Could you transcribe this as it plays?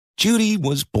Judy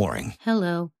was boring.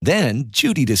 Hello. Then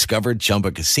Judy discovered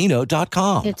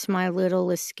ChumbaCasino.com. It's my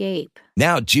little escape.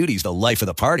 Now Judy's the life of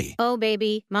the party. Oh,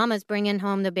 baby, mama's bringing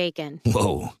home the bacon.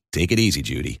 Whoa, take it easy,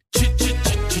 Judy.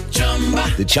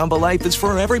 The Chumba life is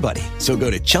for everybody. So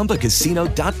go to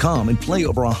ChumbaCasino.com and play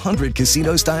over 100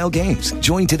 casino-style games.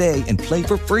 Join today and play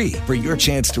for free for your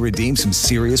chance to redeem some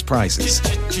serious prizes.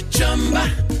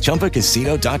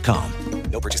 ChumbaCasino.com.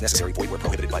 No purchase necessary. Void where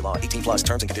prohibited by law. 18 plus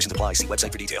terms and conditions apply. See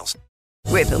website for details.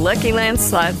 With the Lucky Land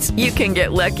Slots, you can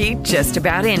get lucky just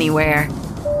about anywhere.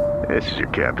 This is your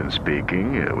captain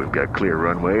speaking. We've got clear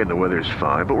runway and the weather's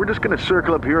fine, but we're just going to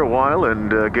circle up here a while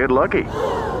and get lucky.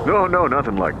 No,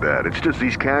 nothing like that. It's just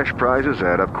these cash prizes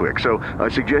add up quick. So I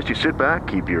suggest you sit back,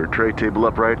 keep your tray table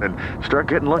upright, and start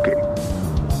getting lucky.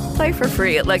 Play for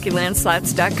free at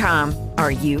LuckyLandSlots.com.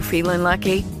 Are you feeling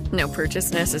lucky? No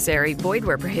purchase necessary. Void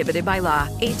where prohibited by law.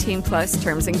 18 plus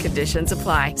terms and conditions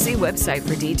apply. See website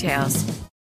for details.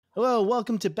 Hello,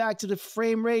 welcome to Back to the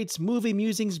Frame Rates Movie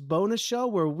Musings bonus show,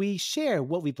 where we share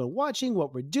what we've been watching,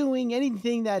 what we're doing,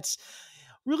 anything that's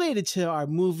related to our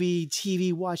movie,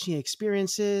 TV watching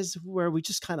experiences, where we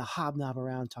just kind of hobnob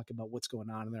around, talk about what's going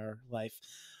on in our life.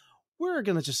 We're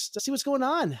going to just see what's going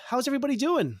on. How's everybody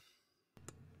doing?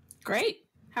 Great.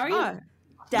 How are you?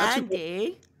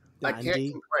 Dandy. I can't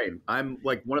complain. I'm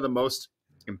like one of the most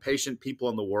impatient people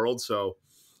in the world, so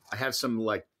I have some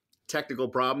like technical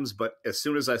problems, but as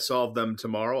soon as I solve them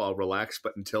tomorrow, I'll relax.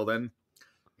 But until then,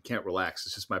 I can't relax.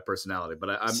 It's just my personality. But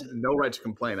I'm no right to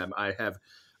complain. I have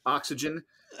oxygen.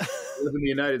 I live in the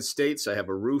United States. I have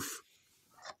a roof.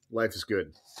 Life is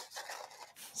good.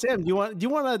 Sam, do you want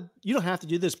to, you don't have to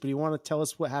do this, but do you want to tell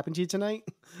us what happened to you tonight?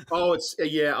 Oh,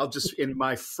 yeah, I'll just, in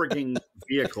my frigging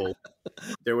vehicle,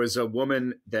 there was a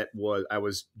woman I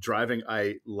was driving.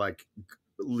 I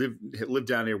lived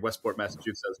down near Westport,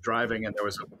 Massachusetts. I was driving, and there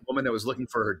was a woman that was looking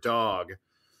for her dog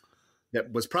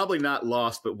that was probably not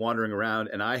lost, but wandering around.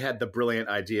 And I had the brilliant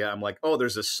idea. I'm like, oh,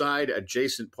 there's a side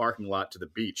adjacent parking lot to the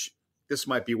beach. This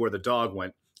might be where the dog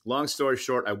went. Long story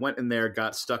short, I went in there,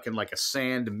 got stuck in like a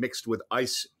sand mixed with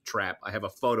ice trap. I have a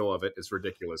photo of it. It's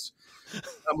ridiculous.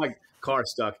 I'm like, car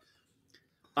stuck.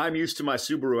 I'm used to my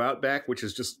Subaru Outback, which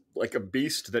is just like a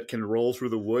beast that can roll through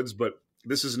the woods. But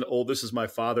this is my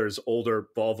father's older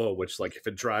Volvo, which like if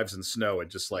it drives in snow, it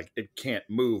just like, it can't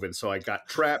move. And so I got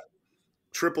trapped.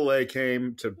 AAA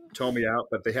came to tow me out,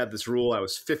 but they had this rule. I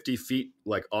was 50 feet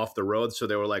like off the road. So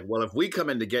they were like, well, if we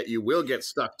come in to get you, we'll get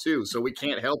stuck too. So we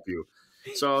can't help you.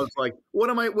 So I was like,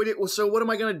 what am I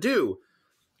going to do?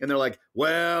 And they're like,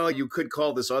 well, you could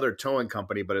call this other towing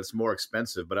company, but it's more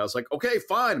expensive. But I was like, okay,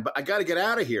 fine, but I got to get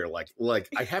out of here. Like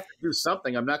I have to do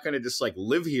something. I'm not going to just like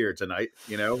live here tonight,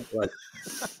 you know? Like,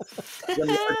 then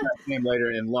the other guy came later,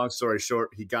 and long story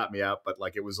short, he got me out, but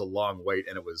like it was a long wait,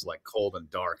 and it was like cold and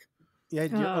dark. You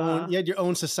had your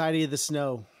own Society of the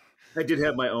Snow. I did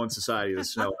have my own Society of the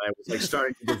Snow. I was like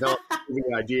starting to develop a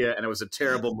movie idea, and it was a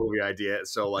terrible movie idea.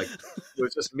 So like it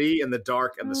was just me in the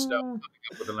dark and the snow coming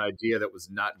up with an idea that was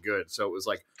not good. So it was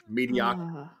like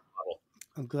mediocre.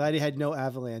 I'm glad you had no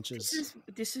avalanches.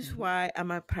 This is why I'm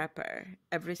a prepper.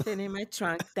 Everything in my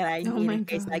trunk that I need in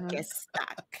case I get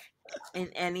stuck in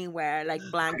anywhere, like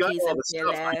blankets and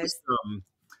pillows.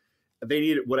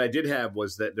 What I did have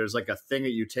was that there's like a thing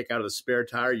that you take out of the spare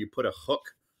tire. You put a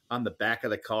hook on the back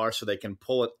of the car so they can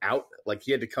pull it out. Like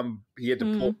he had to pull the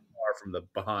car from the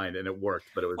behind, and it worked.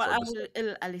 But it was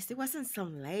at least it wasn't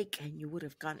some lake and you would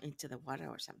have gone into the water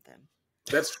or something.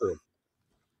 That's true.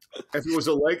 If it was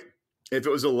a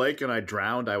lake and I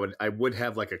drowned, I would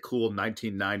have like a cool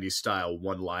 1990s style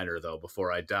one-liner though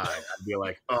before I died. I'd be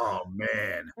like, oh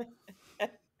man,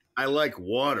 I like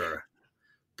water,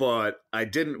 but I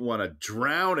didn't want to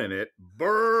drown in it.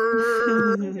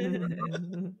 Burn.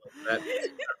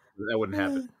 That wouldn't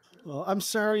happen. Well, I'm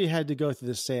sorry you had to go through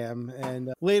this, Sam.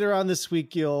 And later on this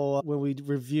week, when we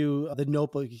review The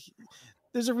Notebook,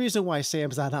 there's a reason why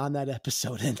Sam's not on that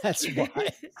episode, and that's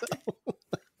why.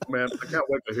 Man, I can't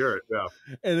wait to hear it. Yeah,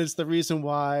 and it's the reason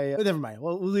why. Never mind.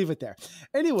 We'll leave it there.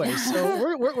 Anyway,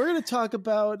 so we're going to talk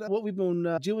about what we've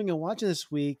been doing and watching this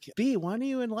week. B, why don't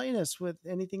you enlighten us with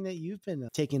anything that you've been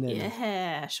taking in?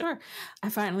 Yeah, sure. I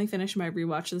finally finished my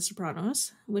rewatch of The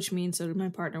Sopranos, which means so did my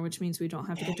partner, which means we don't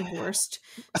have to get divorced.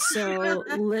 So,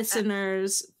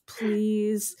 listeners,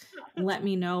 please let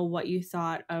me know what you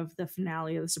thought of the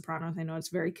finale of The Sopranos. I know it's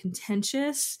very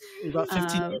contentious. About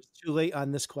 15 minutes too late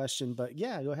on this question, but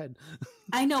yeah, go ahead.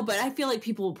 I know, but I feel like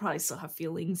people will probably still have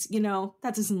feelings. You know,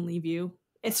 that doesn't leave you.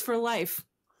 It's for life.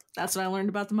 That's what I learned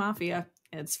about the mafia.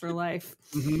 It's for life.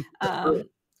 Mm-hmm.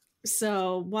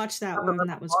 So watch that one.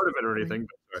 That was part of it or anything.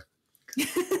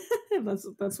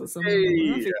 That's what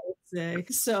someone would say.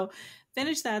 So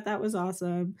finished that. That was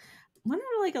awesome. Went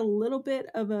on like a little bit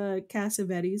of a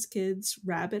Cassavetes Kids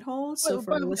rabbit hole. So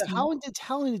how long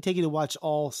did it take you to watch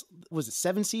all? Was it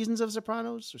 7 seasons of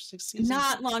Sopranos or 6 seasons?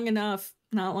 Not long enough.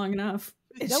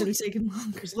 It should have taken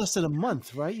longer. It was less than a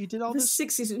month, right? You did all this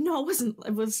 6 seasons. No, it wasn't.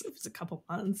 It was a couple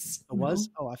months. It was.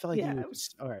 Oh, I feel like yeah, it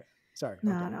was. All right. Sorry.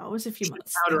 No, it was a few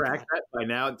months. Counteract that by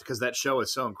now because that show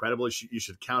is so incredible. You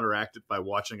should counteract it by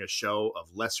watching a show of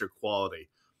lesser quality.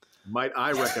 Might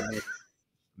I recommend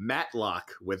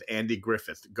Matlock with Andy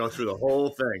Griffith? Go through the whole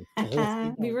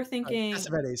thing. We were thinking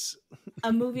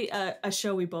a movie, a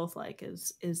show we both like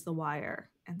is The Wire,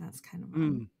 and that's kind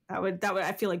of that would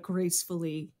I feel like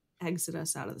gracefully exit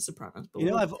us out of The Sopranos.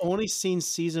 But I've only seen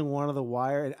season 1 of The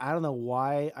Wire, and I don't know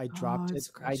why I dropped it.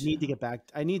 I need to get back.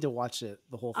 I need to watch it,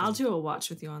 the whole thing. I'll do a watch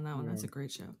with you on that one. That's a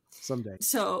great show. Someday.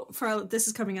 So this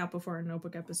is coming out before our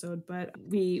Notebook episode, but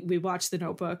we watched The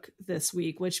Notebook this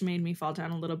week, which made me fall down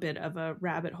a little bit of a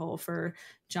rabbit hole for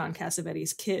John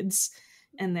Cassavetes' kids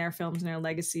and their films and their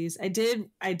legacies. I did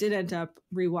end up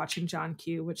rewatching John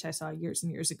Q, which I saw years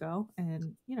and years ago,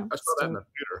 and I saw that in the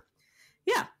theater.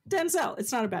 Yeah, Denzel.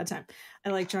 It's not a bad time. I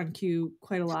like John Q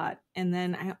quite a lot. And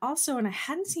then I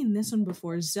hadn't seen this one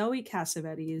before, Zoe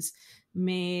Cassavetes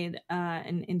made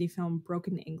an indie film,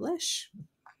 Broken English.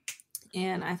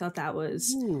 And I thought that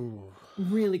was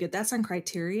really good. That's on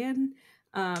Criterion.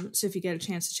 So if you get a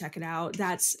chance to check it out,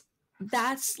 that's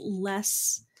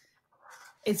less,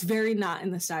 it's very not in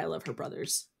the style of her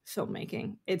brother's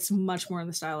filmmaking. It's much more in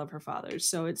the style of her father's.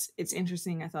 So it's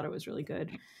interesting. I thought it was really good.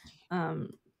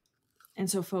 And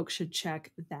so folks should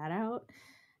check that out.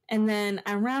 And then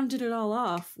I rounded it all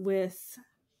off with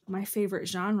my favorite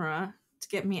genre to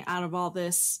get me out of all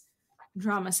this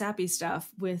drama sappy stuff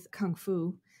with Kung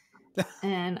Fu.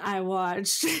 And I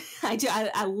watched,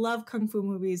 I love Kung Fu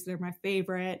movies. They're my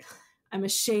favorite. I'm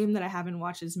ashamed that I haven't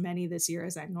watched as many this year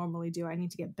as I normally do. I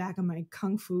need to get back on my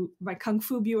Kung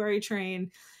Fu-buary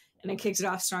train. And I kicked it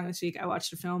off strong this week. I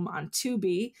watched a film on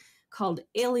Tubi called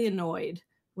Alienoid,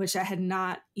 which I had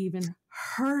not even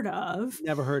heard of.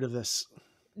 Never heard of this.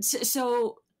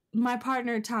 So my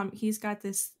partner, Tom, he's got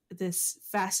this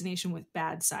fascination with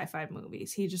bad sci-fi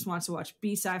movies. He just wants to watch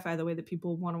B sci-fi the way that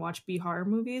people want to watch B horror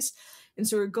movies. And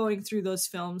so we're going through those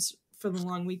films for the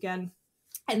long weekend.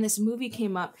 And this movie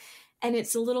came up, and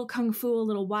it's a little Kung Fu, a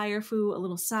little wire fu, a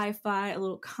little sci-fi, a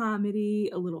little comedy,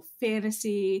 a little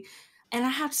fantasy. And I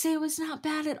have to say, it was not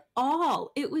bad at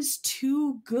all. It was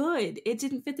too good. It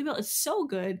didn't fit the bill. It's so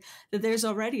good that there's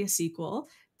already a sequel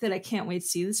that I can't wait to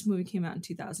see. This movie came out in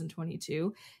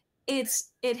 2022. It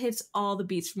hits all the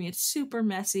beats for me. It's super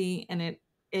messy, and it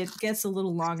gets a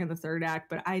little long in the third act,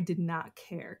 but I did not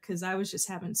care because I was just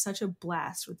having such a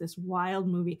blast with this wild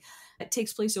movie. It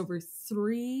takes place over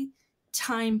 3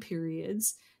 time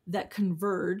periods that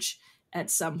converge at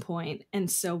some point.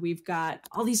 And so we've got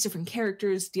all these different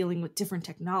characters dealing with different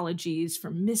technologies,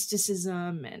 from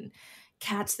mysticism and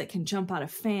cats that can jump out of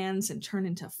fans and turn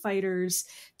into fighters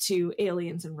to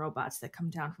aliens and robots that come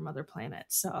down from other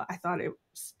planets. So I thought it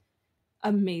was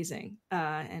amazing.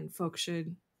 And folks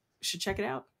should check it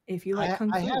out if you like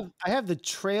Kung Fu. I have the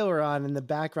trailer on in the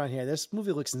background here. This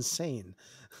movie looks insane.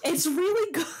 It's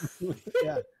really good.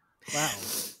 Yeah. Wow.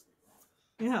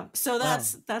 Yeah. So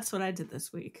that's what I did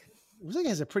this week. It looks like it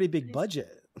has a pretty big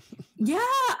budget. Yeah,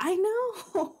 I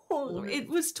know. It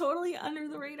was totally under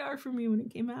the radar for me when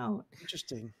it came out.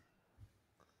 Interesting.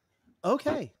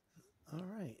 Okay. All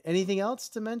right. Anything else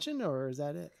to mention, or is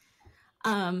that it?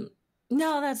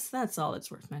 No, that's all that's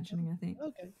worth mentioning, I think.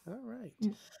 Okay. All right.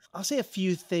 Yeah. I'll say a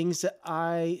few things that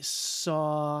I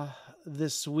saw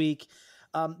this week.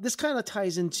 This kind of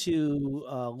ties into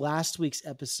last week's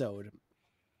episode.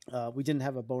 We didn't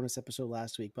have a bonus episode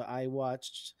last week, but I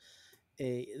watched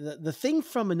the Thing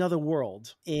from Another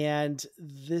World, and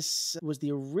this was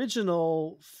the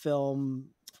original film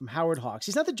from Howard Hawks.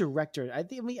 He's not the director. I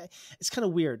mean, it's kind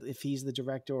of weird if he's the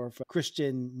director or if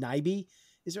Christian Nyby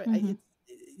is right. Mm-hmm.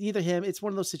 Either him. It's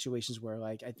one of those situations where,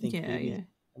 like, I think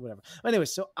whatever. Anyway,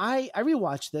 so I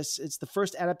rewatched this. It's the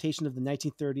first adaptation of the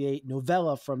 1938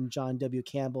 novella from John W.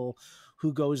 Campbell,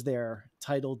 Who Goes There,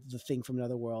 titled "The Thing from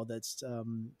Another World." That's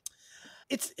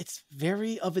it's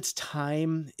very of its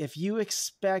time. As you would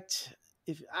expect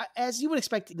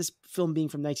this film being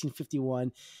from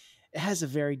 1951, it has a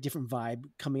very different vibe,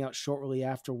 coming out shortly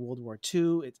after World War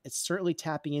II. It's certainly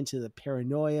tapping into the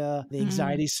paranoia, the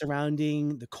anxiety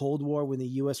surrounding the Cold War, when the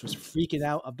U.S. was freaking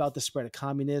out about the spread of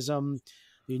communism.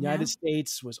 The United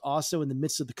States was also in the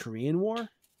midst of the Korean War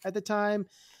at the time.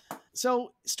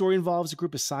 So, story involves a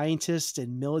group of scientists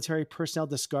and military personnel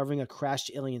discovering a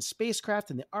crashed alien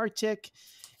spacecraft in the Arctic.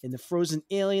 And the frozen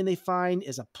alien they find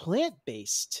is a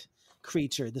plant-based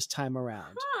creature this time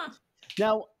around. Huh.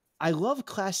 Now, I love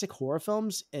classic horror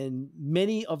films, and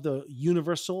many of the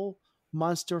Universal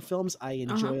monster films I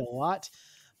enjoy a lot.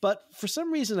 But for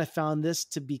some reason, I found this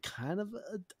to be kind of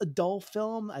a dull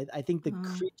film. I think the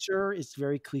creature is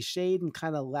very cliched and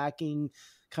kind of lacking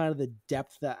kind of the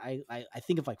depth that I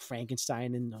think of, like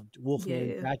Frankenstein and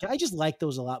Wolfman. Yeah. I just like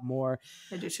those a lot more.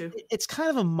 I do too. It's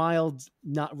kind of a mild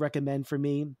not recommend for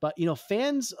me, but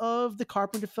fans of the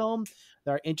Carpenter film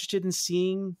that are interested in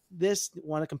seeing this,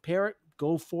 want to compare it,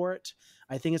 go for it.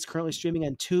 I think it's currently streaming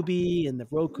on Tubi and the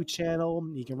Roku channel.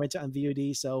 You can rent it on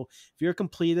VOD. So if you're a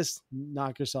completist,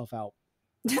 knock yourself out.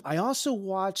 I also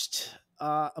watched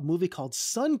a movie called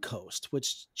Suncoast,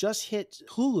 which just hit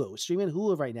Hulu, streaming on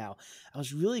Hulu right now. I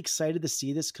was really excited to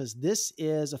see this because this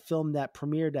is a film that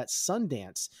premiered at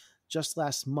Sundance just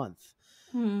last month.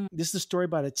 This is a story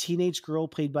about a teenage girl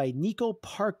played by Nico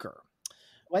Parker.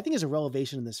 I think is a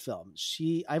revelation in this film.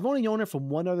 I've only known her from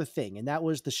one other thing, and that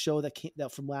was the show that came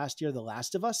out from last year, The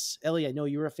Last of Us. Ellie, I know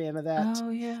you were a fan of that.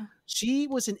 Oh, yeah. She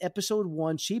was in episode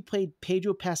 1. She played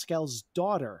Pedro Pascal's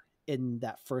daughter in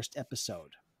that first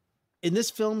episode. In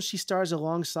this film, she stars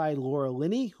alongside Laura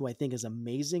Linney, who I think is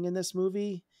amazing in this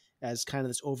movie, as kind of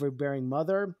this overbearing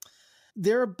mother.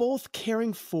 They're both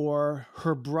caring for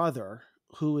her brother,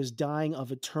 who is dying of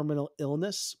a terminal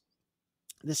illness.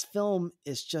 This film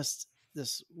is just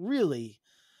this really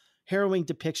harrowing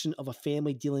depiction of a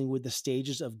family dealing with the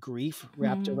stages of grief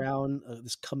wrapped around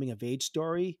this coming of age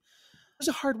story. It was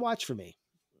a hard watch for me.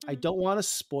 I don't want to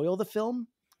spoil the film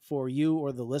for you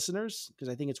or the listeners because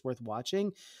I think it's worth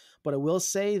watching, but I will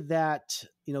say that,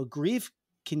 grief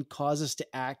can cause us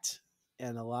to act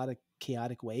in a lot of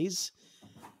chaotic ways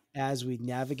as we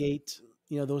navigate,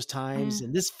 those times.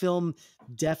 And this film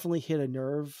definitely hit a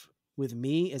nerve with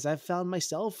me as I've found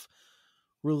myself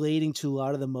relating to a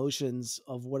lot of the emotions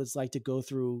of what it's like to go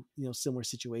through, similar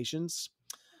situations.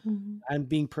 I'm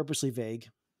being purposely vague,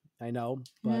 I know,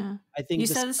 but I think you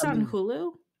said it's on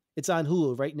Hulu. It's on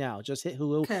Hulu right now. Just hit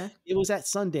Hulu. Okay. It was at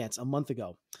Sundance a month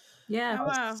ago. Yeah, Oh,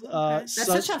 wow. that's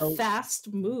such a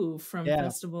fast move from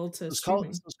festival to streaming.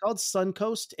 It's called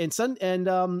Suncoast, and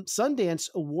Sundance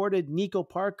awarded Nico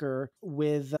Parker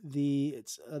with the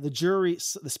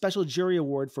special jury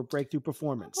award for breakthrough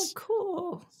performance. Oh,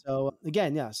 cool! So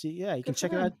again, you can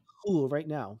check it out Hulu right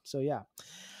now. So yeah.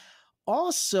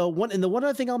 Also, one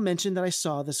other thing I'll mention that I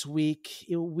saw this week,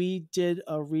 we did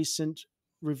a recent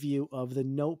review of The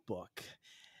Notebook.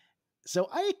 So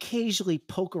I occasionally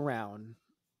poke around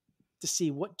to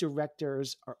see what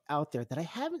directors are out there that I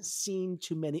haven't seen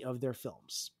too many of their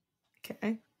films.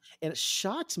 Okay. And it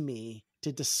shocked me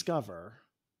to discover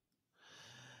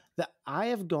that I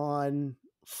have gone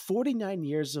 49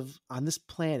 years on this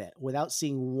planet without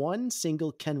seeing one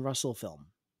single Ken Russell film.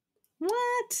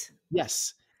 What?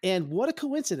 Yes. And what a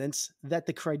coincidence that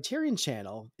the Criterion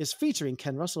Channel is featuring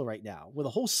Ken Russell right now with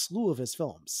a whole slew of his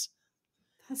films.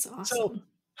 That's awesome. So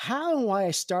how and why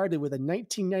I started with a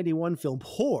 1991 film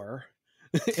Whore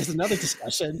is another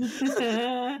discussion.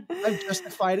 I've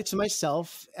justified it to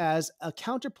myself as a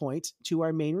counterpoint to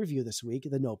our main review this week,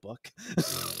 The Notebook.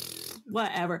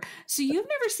 Whatever. So you've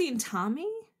never seen Tommy?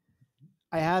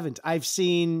 I haven't. I've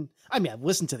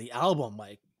listened to the album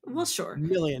like sure. a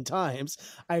million times.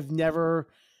 I've never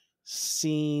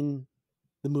seen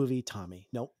the movie Tommy.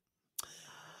 Nope.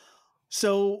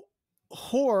 So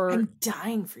Whore I'm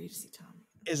dying for you to see Tommy.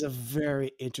 Is a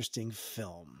very interesting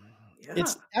film. Yeah.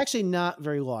 It's actually not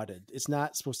very lauded. It's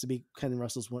not supposed to be Ken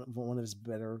Russell's one of his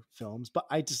better films, but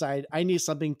I decided I need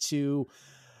something to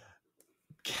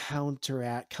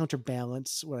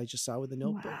counterbalance what I just saw with The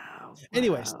Notebook. Wow.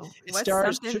 Anyways, it What's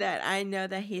stars something that I know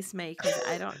that he's made because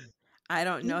I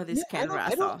don't know this Ken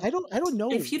Russell. I don't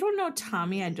know. If you don't know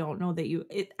Tommy, I don't know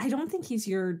that I don't think he's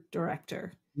your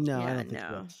director. No, Yeah, I don't think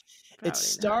no. so. It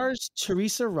stars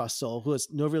Teresa Russell, who is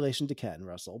no relation to Ken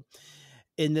Russell,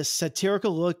 in this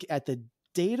satirical look at the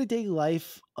day-to-day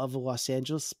life of a Los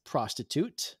Angeles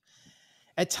prostitute.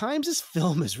 At times, this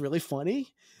film is really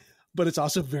funny, but it's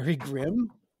also very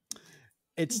grim.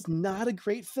 It's not a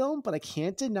great film, but I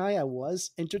can't deny I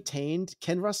was entertained.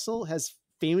 Ken Russell has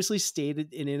famously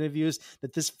stated in interviews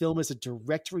that this film is a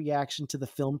direct reaction to the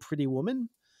film Pretty Woman,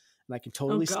 and I can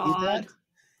totally see that.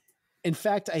 In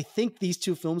fact, I think these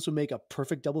two films would make a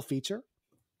perfect double feature.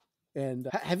 And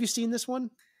have you seen this one?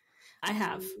 I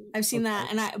have. I've seen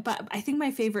that, but I think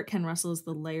my favorite Ken Russell is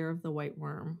The Lair of the White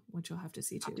Worm, which you'll have to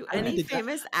see too. Do any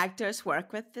famous actors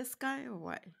work with this guy or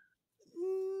what?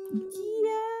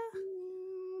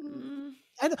 Yeah.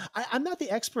 I'm not the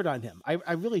expert on him.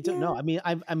 I really don't know. I mean,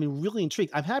 I'm really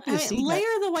intrigued. I'm happy to see Layer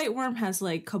that. of the White Worm has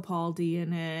like Capaldi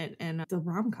in it, and the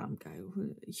rom-com guy,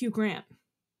 Hugh Grant.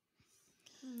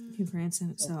 Hugh Grant's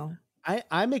in it, so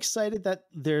I'm excited that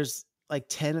there's like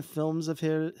 10 films of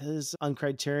his on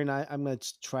Criterion. I'm going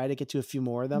to try to get to a few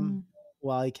more of them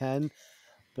while I can.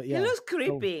 But yeah, he looks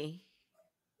creepy.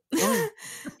 Oh.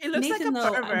 He looks Nathan,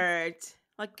 like a pervert.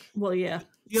 Well, yeah. Do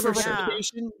you have a sure.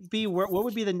 recommendation? B, what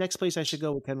would be the next place I should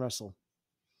go with Ken Russell?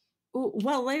 Ooh,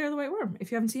 well, Layer of the White Worm,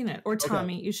 if you haven't seen it. Or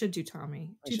Tommy. Okay. You should do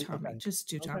Tommy. Tommy. Okay. Just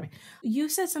do Tommy. You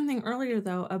said something earlier,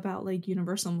 though, about like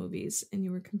Universal movies, and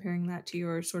you were comparing that to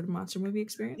your sort of monster movie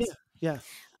experience. Yeah.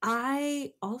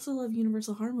 I also love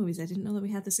Universal horror movies. I didn't know that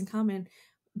we had this in common.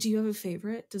 Do you have a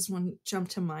favorite? Does one jump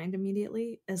to mind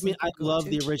immediately? I love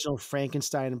the original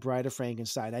Frankenstein and Bride of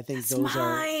Frankenstein. I think those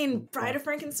are Bride of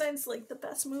Frankenstein's like the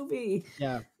best movie.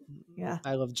 Yeah.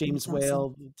 I love James That's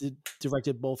Whale.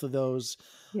 Directed both of those.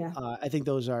 Yeah. I think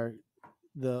those are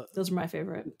my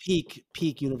favorite.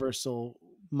 Peak Universal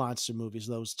monster movies.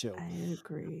 Those two. I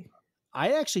agree.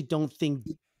 I actually don't think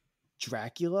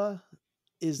Dracula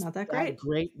is not that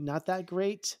great. Not that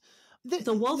great.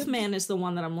 The Wolfman is the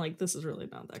one that I'm like, this is really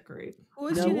not that great.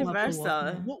 Who's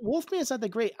Universal? Wolfman's not that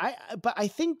great. But I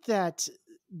think that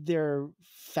they're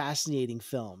fascinating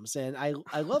films, and I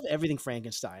love everything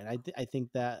Frankenstein. I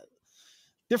think that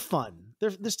they're fun.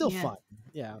 They're still fun.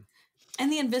 Yeah.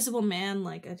 And The Invisible Man,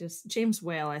 James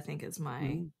Whale, I think is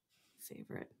my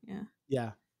favorite.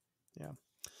 Yeah.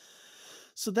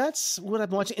 So that's what I'm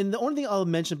watching. And the only thing I'll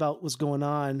mention about what's going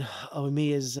on with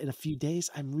me is in a few days,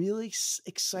 I'm really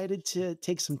excited to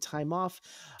take some time off.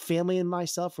 Family and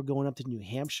myself are going up to New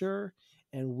Hampshire,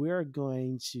 and we're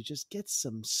going to just get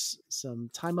some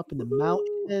time up in the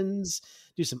mountains,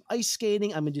 do some ice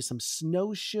skating. I'm going to do some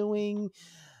snowshoeing.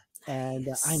 And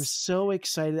I'm so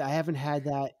excited. I haven't had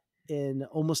that in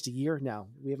almost a year now.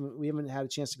 We haven't had a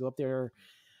chance to go up there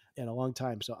in a long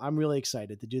time. So I'm really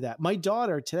excited to do that. My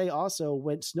daughter today also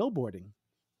went snowboarding.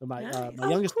 My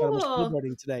youngest daughter was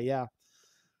snowboarding today. Yeah.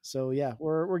 So yeah,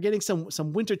 we're getting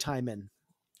some winter time in.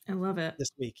 I love it.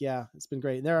 This week. Yeah. It's been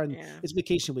great. It's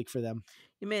vacation week for them.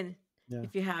 You mean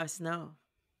if you have snow?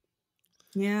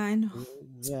 Yeah, I know.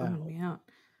 It's bumming me out.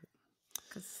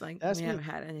 Because we haven't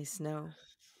had any snow.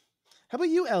 How about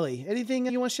you, Ellie? Anything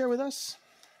you want to share with us?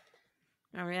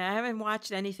 I mean, I haven't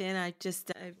watched anything. I've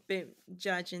been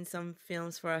judging some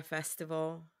films for a film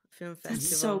festival.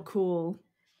 That's so cool.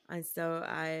 And so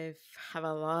I have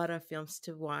a lot of films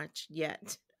to watch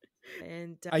yet.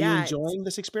 And are you enjoying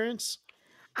this experience?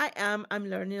 I am. I'm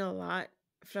learning a lot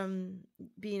from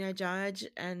being a judge,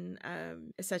 and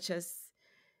such as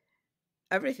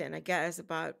everything, I guess,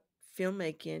 about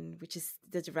filmmaking, which is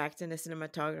the directing, the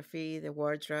cinematography, the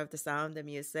wardrobe, the sound, the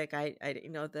music.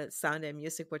 The sound and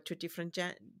music were two different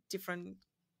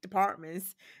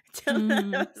departments.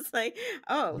 I was like,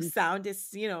 sound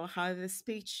is how the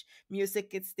speech, music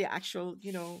it's the actual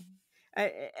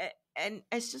and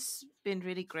it's just been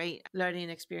really great learning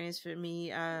experience for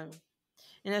me. And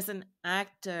as an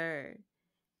actor,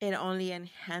 it only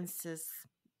enhances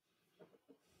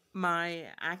my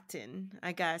acting,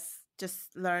 I guess.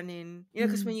 Just learning,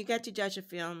 because when you get to judge a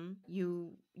film,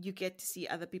 you get to see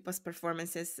other people's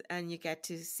performances, and you get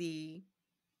to see,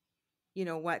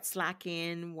 what's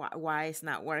lacking, why it's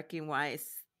not working, why is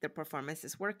the performance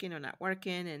is working or not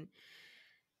working, and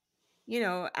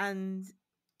and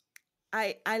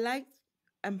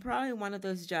I'm probably one of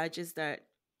those judges that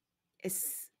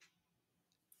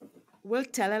will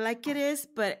tell it like it is,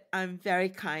 but I'm very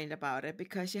kind about it,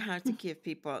 because you have to give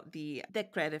people the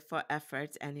credit for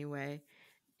efforts anyway.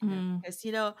 Because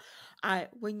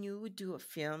when you do a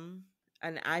film,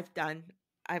 and I've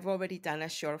already done a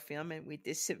short film, and we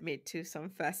did submit to some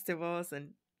festivals,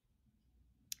 and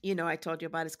I told you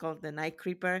about it's called The Night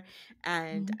Creeper,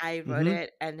 and I wrote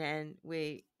it, and then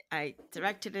I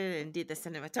directed it and did the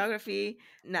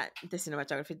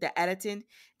editing,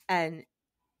 and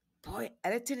boy,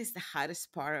 editing is the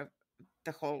hardest part of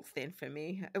the whole thing for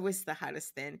me. It was the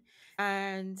hardest thing.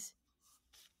 And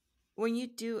when you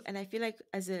do, and I feel like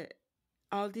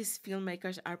all these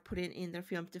filmmakers are putting in their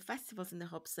film to festivals in the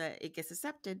hopes that it gets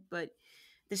accepted, but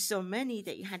there's so many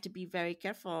that you had to be very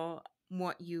careful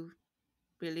what you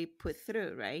really put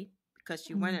through, right? Because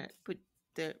you want to put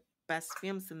the best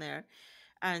films in there.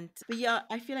 But yeah,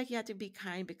 I feel like you have to be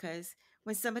kind, because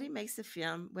when somebody makes a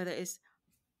film, whether it's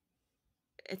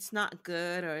not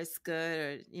good or it's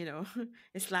good, or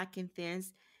it's lacking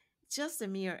things, just the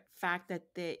mere fact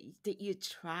that you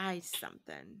tried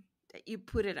something, that you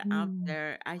put it out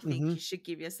there, I think you should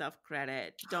give yourself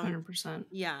credit. Don't 100%.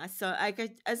 Yeah. So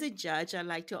as a judge, I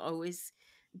like to always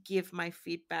give my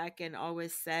feedback and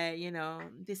always say,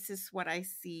 this is what I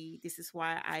see. This is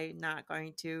why I'm not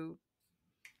going to,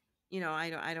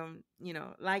 I don't,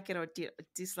 like it or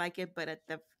dislike it. But at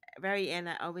the very end,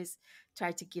 I always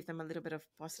try to give them a little bit of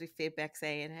positive feedback,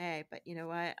 saying, hey, but you know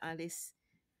what, at least,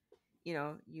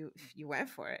 you went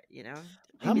for it,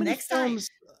 How maybe many next time. films?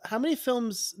 How many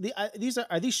films?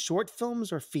 Are these short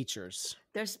films or features?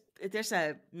 There's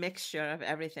a mixture of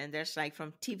everything. There's like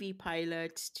from TV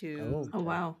pilots to Oh,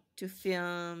 wow. to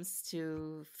films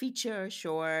to feature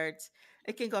shorts.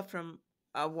 It can go from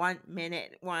a 1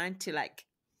 minute one to like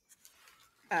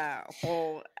a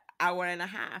whole hour and a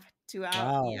half, 2 hours.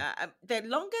 Wow. Yeah, the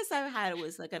longest I've had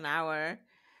was like an hour.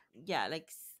 Yeah, like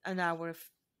an hour of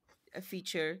a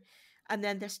feature, and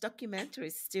then there's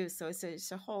documentaries too. So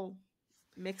it's a whole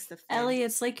mix of things. Ellie,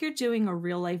 it's like you're doing a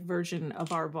real life version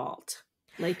of our vault.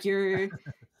 Like you're kind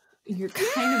of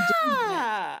doing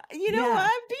that. You know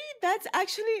what, B?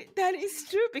 That is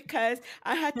true, because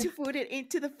I had to put it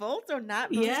into the vault or not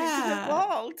put it into the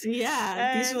vault.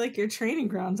 Yeah, these are like your training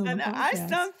grounds on the podcast. I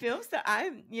some films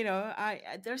that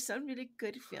there's some really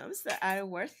good films that are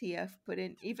worthy of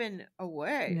putting even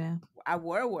award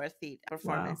worthy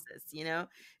performances,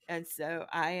 and so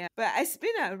but it's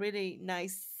been a really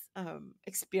nice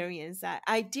experience.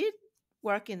 I did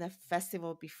work in a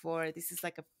festival before. This is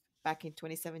like back in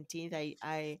 2017.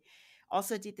 I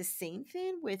also did the same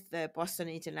thing with the Boston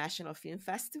International Film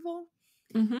Festival.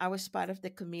 I was part of the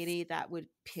committee that would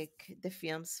pick the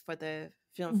films for the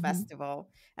film festival,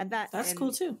 and that's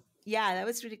cool too. Yeah, that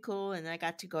was really cool, and I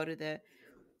got to go to the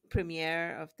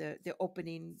premiere of the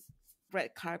opening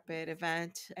red carpet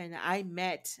event, and I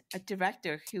met a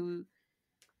director who,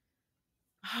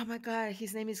 oh my god,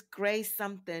 his name is Gray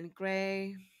something.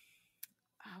 Gray,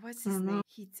 what's his name?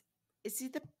 Is he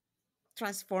the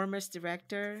Transformers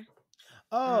director?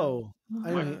 Oh,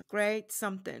 Great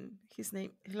something. His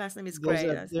last name is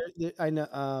Gray. I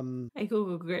know. I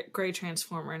Google Gray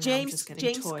Transformer. And James I'm just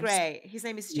getting toys. Gray. His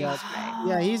name is James Gray.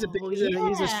 Yeah, he's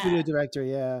a studio director.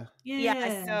 Yeah.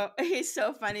 So he's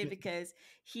so funny because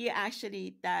he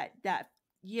actually that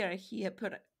year he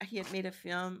had made a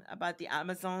film about the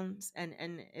Amazons, and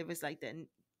it was like the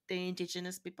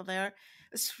indigenous people there.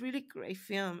 It's a really great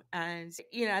film, and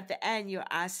at the end you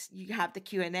have the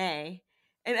Q&A.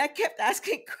 And I kept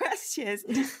asking questions.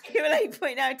 He would like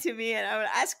point out to me, and I would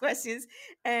ask questions.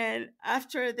 And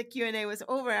after the Q&A was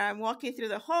over, I'm walking through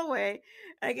the hallway.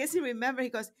 I guess he remembered. He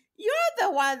goes, "You're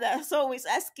the one that's always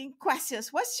asking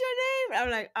questions. What's your name?"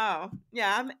 I'm like, "Oh,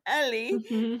 yeah, I'm Ellie."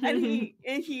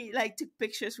 And he like took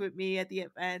pictures with me at the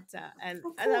event. And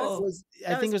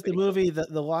I think it was the movie,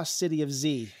 The Lost City of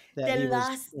Z.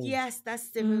 Yes, that's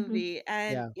the movie.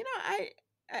 And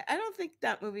I don't think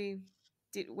that movie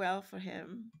did well for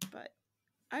him, but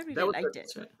I really liked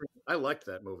it. I liked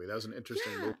that movie. That was an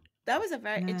interesting movie. That was a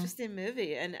very interesting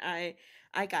movie, and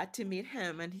I got to meet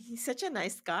him, and he's such a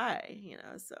nice guy,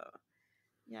 so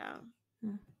yeah.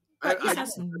 But I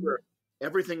remember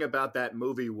everything about that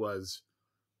movie was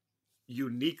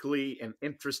uniquely and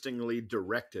interestingly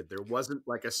directed. There wasn't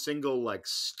like a single like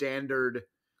standard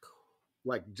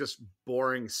like just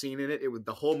boring scene in it.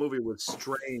 The whole movie was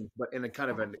strange, but in a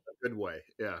kind of a good way.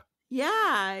 Yeah,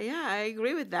 I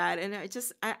agree with that. And I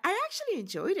actually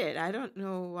enjoyed it. I don't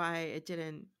know why it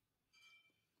didn't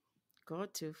go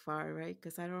too far, right?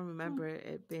 Because I don't remember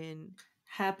it being...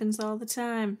 Happens all the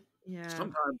time. Yeah.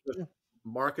 Sometimes just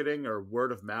marketing or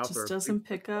word of mouth just doesn't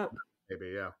pick up.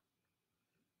 Maybe,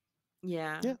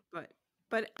 yeah.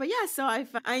 But yeah, so I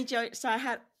enjoyed... So I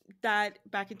had that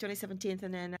back in 2017,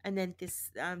 and then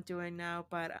this I'm doing now.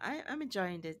 But I'm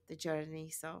enjoying the journey,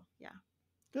 so yeah.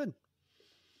 Good.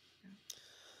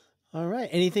 All right.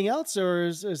 Anything else, or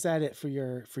is that it for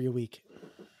your week?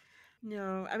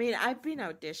 No, I mean, I've been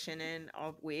auditioning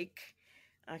all week,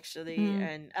 actually,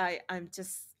 and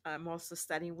I'm also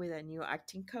studying with a new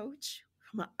acting coach.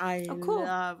 I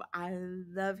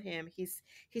love him.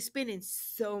 He's been in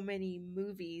so many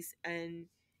movies, and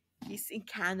he's in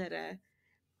Canada,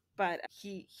 but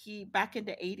he back in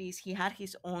the 80s he had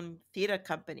his own theater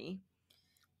company,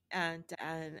 and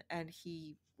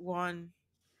he won.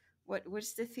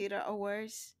 What's the theater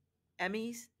awards?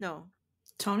 Emmys? No.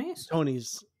 Tonys?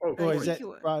 Oh,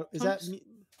 is that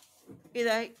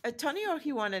either a Tony or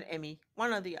he won an Emmy?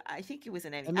 One of the, I think it was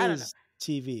an Emmy. Emmys I don't know.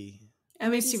 TV.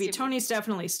 Emmys TV. Tony's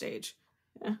definitely stage.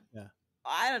 Yeah.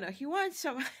 I don't know. He won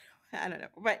some. I don't know,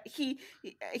 but he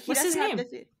What's his name?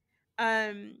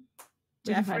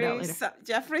 We can find out later.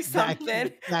 Jeffrey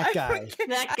something. That guy.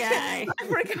 That guy. I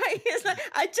forgot. He's like,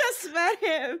 I just met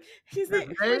him. He's His like,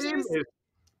 name is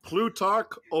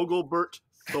Plutarch Oglebert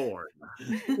Thorne.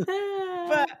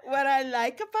 but what I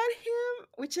like about him,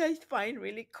 which I find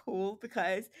really cool,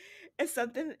 because it's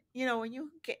something, when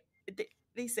you get,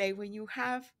 they say when you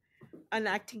have an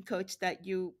acting coach that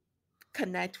you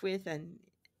connect with and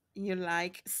you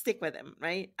like, stick with them,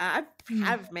 right? I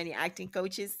have many acting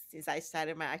coaches since I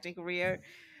started my acting career,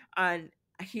 and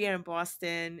here in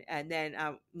Boston, and then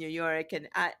New York and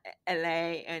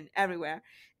LA and everywhere.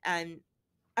 And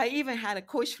I even had a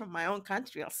coach from my own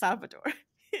country, El Salvador.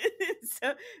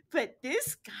 But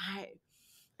this guy,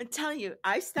 I'm telling you,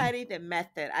 I studied the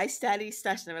method. I studied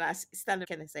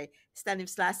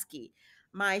Stanislavski,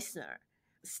 Meissner,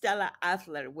 Stella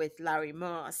Adler with Larry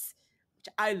Moss, which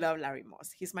I love Larry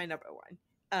Moss. He's my number one.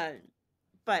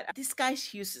 But this guy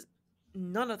uses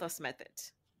none of those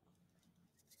methods.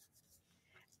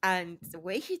 And the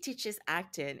way he teaches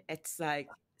acting, it's like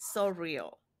so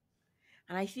real.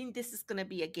 And I think this is going to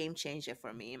be a game changer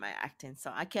for me in my acting.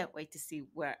 So I can't wait to see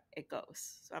where it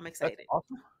goes. So I'm excited. That's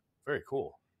awesome. Very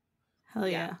cool. Hell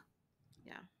yeah.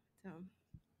 Yeah. So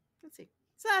let's see.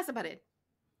 So that's about it.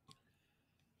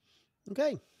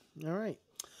 Okay. All right.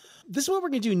 This is what we're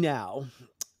going to do now.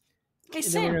 Hey,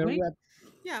 Sam.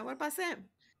 Yeah. What about Sam?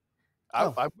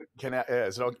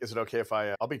 Is it okay if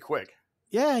I'll be quick?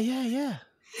 Yeah.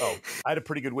 Oh, I had a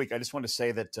pretty good week. I just wanted to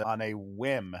say that on a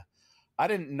whim, I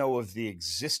didn't know of the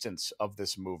existence of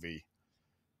this movie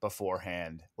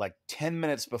beforehand. Like 10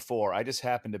 minutes before, I just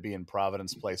happened to be in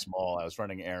Providence Place Mall. I was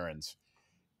running errands.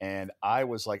 And I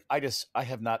was like, I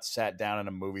have not sat down in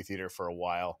a movie theater for a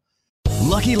while.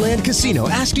 Lucky Land Casino,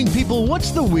 asking people,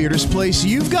 what's the weirdest place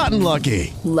you've gotten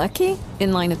lucky? Lucky?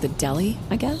 In line at the deli,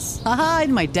 I guess? Aha,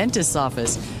 in my dentist's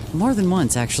office. More than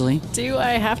once, actually. Do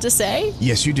I have to say?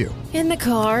 Yes, you do. In the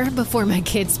car before my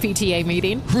kids' PTA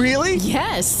meeting. Really?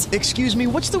 Yes. Excuse me,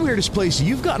 what's the weirdest place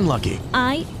you've gotten lucky?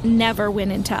 I never win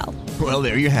and tell. Well,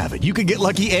 there you have it. You can get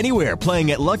lucky anywhere,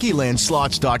 playing at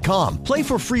LuckyLandSlots.com. Play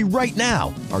for free right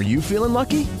now. Are you feeling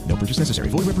lucky? No purchase necessary.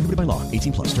 Void where prohibited by law.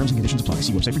 18+. Terms and conditions apply.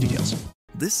 See website for details.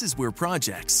 This is where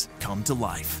projects come to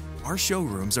life. Our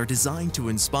showrooms are designed to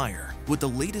inspire with the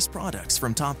latest products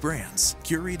from top brands,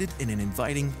 curated in an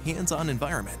inviting, hands-on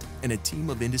environment, and a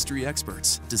team of industry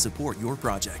experts to support your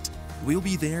project. We'll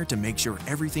be there to make sure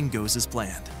everything goes as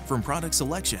planned, from product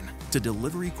selection to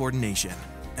delivery coordination.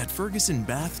 At Ferguson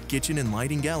Bath, Kitchen, and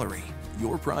Lighting Gallery,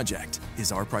 your project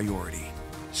is our priority.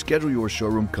 Schedule your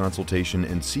showroom consultation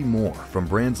and see more from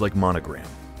brands like Monogram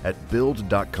at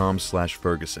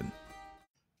build.com/Ferguson.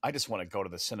 I just want to go to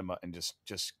the cinema and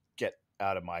just get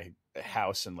out of my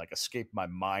house and like escape my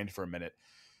mind for a minute.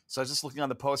 So I was just looking on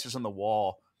the posters on the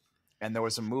wall, and there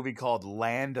was a movie called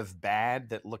Land of Bad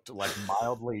that looked like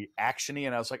mildly actiony,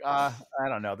 and I was like, I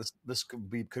don't know, this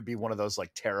could be one of those like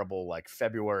terrible like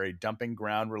February dumping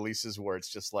ground releases where it's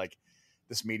just like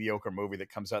this mediocre movie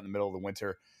that comes out in the middle of the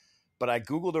winter. But I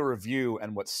Googled a review,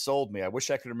 and what sold me, I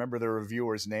wish I could remember the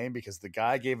reviewer's name because the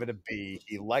guy gave it a B.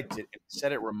 He liked it and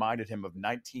said it reminded him of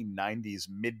 1990s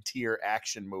mid-tier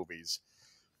action movies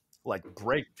like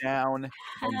Breakdown.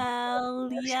 Hell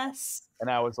yes.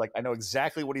 And I was like, I know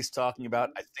exactly what he's talking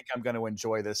about. I think I'm going to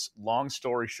enjoy this. Long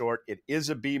story short, it is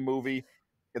a B movie.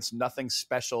 It's nothing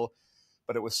special,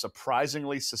 but it was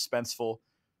surprisingly suspenseful.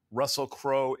 Russell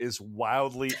Crowe is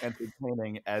wildly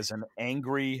entertaining as an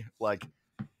angry, like,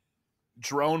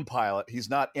 drone pilot. He's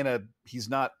not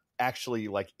actually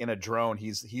like in a drone.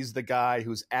 He's the guy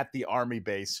who's at the army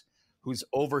base who's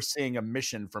overseeing a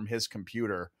mission from his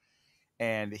computer,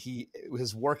 and he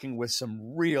is working with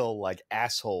some real like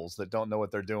assholes that don't know what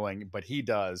they're doing, but he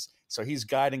does. So he's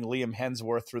guiding Liam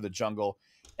Hemsworth through the jungle,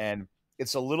 and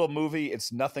it's a little movie.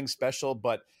 It's nothing special,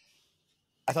 but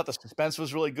I thought the suspense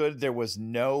was really good. There was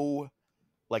no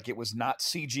it was not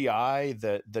CGI.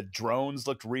 The drones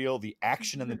looked real. The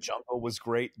action in the jungle was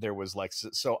great. There was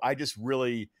so I just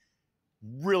really,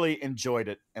 really enjoyed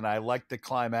it. And I liked the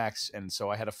climax. And so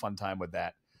I had a fun time with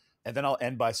that. And then I'll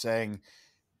end by saying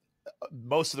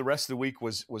most of the rest of the week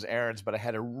was errands, but I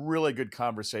had a really good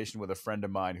conversation with a friend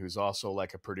of mine who's also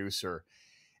like a producer.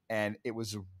 And it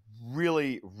was a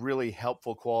really, really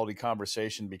helpful quality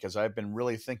conversation because I've been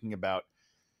really thinking about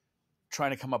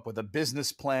trying to come up with a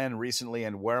business plan recently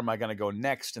and where am I going to go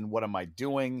next and what am I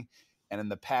doing? And in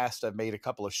the past, I've made a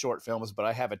couple of short films, but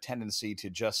I have a tendency to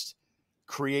just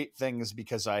create things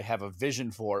because I have a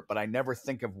vision for it, but I never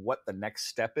think of what the next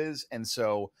step is. And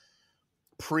so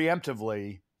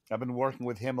preemptively, I've been working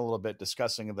with him a little bit,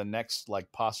 discussing the next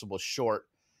like possible short.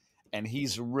 and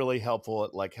he's really helpful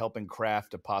at like helping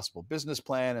craft a possible business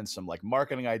plan and some like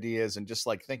marketing ideas and just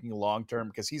like thinking long term,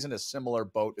 because he's in a similar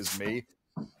boat as me.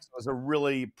 So it was a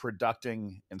really productive,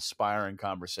 inspiring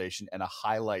conversation and a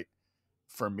highlight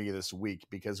for me this week,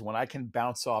 because when I can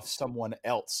bounce off someone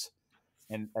else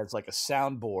and as like a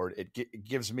soundboard, it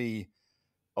gives me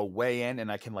a way in,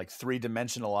 and I can like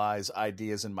 3-dimensionalize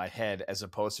ideas in my head as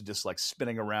opposed to just like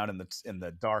spinning around in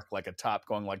the dark like a top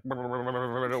going like what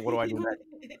do I do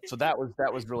next? So that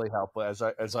was really helpful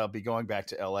as I'll be going back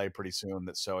to LA pretty soon.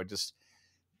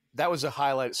 That was a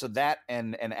highlight. So that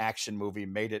and an action movie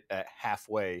made it a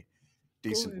halfway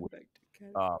decent week.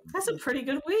 That's a pretty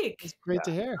good week. It's great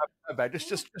to hear.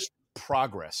 Just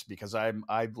progress, because I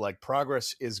like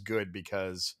progress is good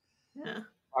because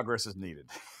progress is needed.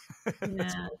 I'm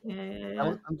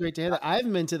great to hear that. I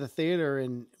haven't been to the theater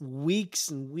in weeks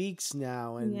and weeks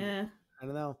now, and I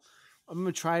don't know. I'm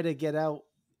gonna try to get out,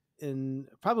 and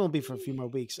probably won't be for a few more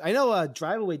weeks. I know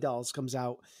Drive Away Dolls comes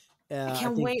out. I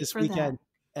can't wait this for weekend,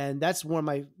 that. and that's one of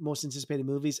my most anticipated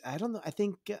movies. I don't know. I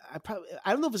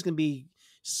don't know if it's gonna be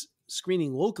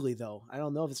screening locally though. I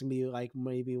don't know if it's gonna be like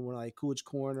maybe one like Coolidge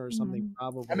Corner or something.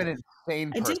 Probably. I'm an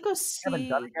insane person. I did go see. I haven't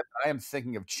done it yet, but I am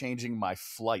thinking of changing my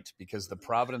flight because the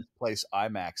Providence Place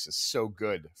IMAX is so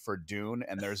good for Dune,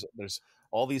 and there's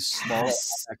all these small IMAX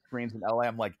screens in LA.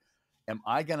 I'm like, am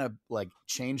I gonna like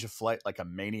change a flight like a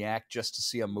maniac just to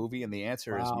see a movie? And the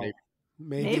answer is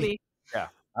maybe. Yeah.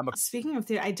 Speaking of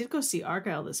theater, I did go see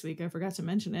Argyle this week. I forgot to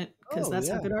mention it because that's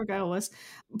how good Argyle was.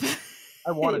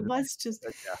 I wanted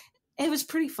it was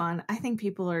pretty fun. I think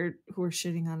people who are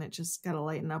shitting on it just got to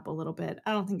lighten up a little bit.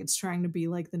 I don't think it's trying to be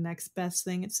like the next best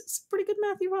thing. It's a pretty good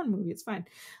Matthew Vaughn movie. It's fine.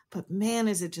 But man,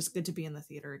 is it just good to be in the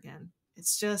theater again.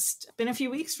 It's just been a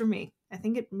few weeks for me. I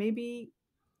think it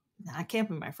can't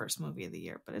be my first movie of the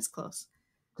year, but it's close.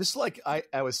 Just like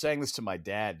I was saying this to my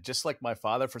dad, just like my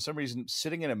father, for some reason,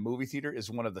 sitting in a movie theater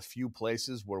is one of the few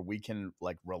places where we can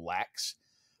like relax.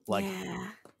 Like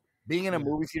being in a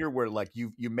movie theater where like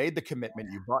you made the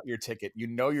commitment, you bought your ticket, you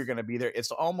know you're going to be there. It's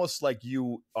almost like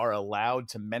you are allowed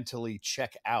to mentally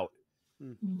check out.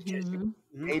 You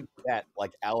made that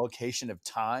like allocation of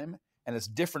time, and it's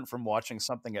different from watching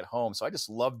something at home. So I just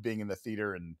love being in the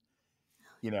theater. And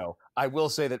I will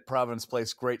say that Providence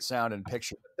Place, great sound and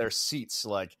picture. Their seats,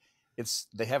 like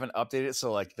they haven't updated it,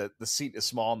 so like the seat is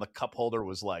small and the cup holder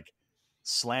was like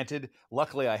slanted.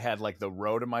 Luckily, I had like the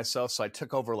row to myself, so I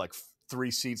took over like 3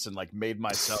 seats and like made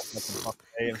myself like a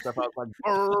buffet and stuff. I was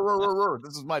like,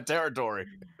 this is my territory.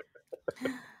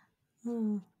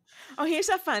 Oh, here's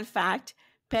a fun fact.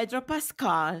 Pedro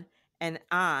Pascal and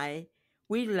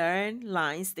we learn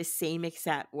lines the same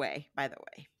exact way, by the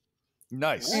way.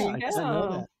 Nice. I didn't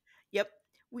know that.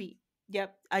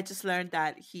 Yep. I just learned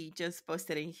that he just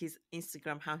posted in his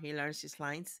Instagram how he learns his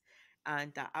lines.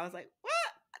 And I was like, what?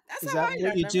 That's Is that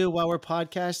what you do while we're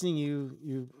podcasting?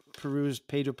 You peruse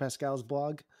Pedro Pascal's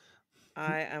blog?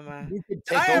 I am a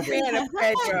fan of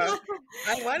Pedro.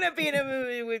 I want to be in a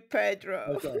movie with Pedro.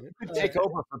 Okay. You could take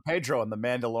over for Pedro in The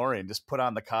Mandalorian. Just put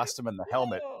on the costume and the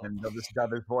helmet, and they'll just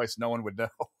dub his voice. No one would know.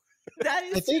 That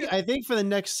is I think for the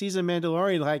next season of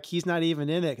Mandalorian, like he's not even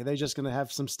in it. They're just gonna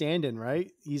have some stand-in,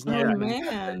 right? He's not. Oh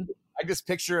man! I just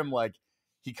picture him like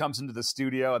he comes into the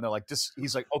studio and they're like,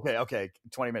 he's like, okay,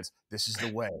 20 minutes. This is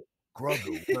the way.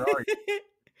 Grogu, where are you?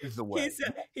 This is the way.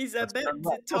 He's a bit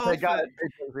too tall. Okay, got it.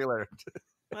 See you later.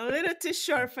 A little too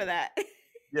short for that.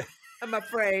 Yeah. I'm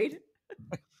afraid.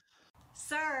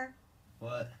 Sir.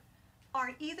 What?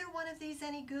 Are either one of these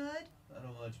any good? I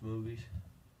don't watch movies.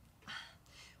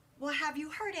 Well, have you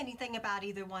heard anything about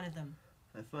either one of them?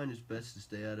 I find it's best to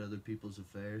stay out of other people's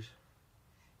affairs.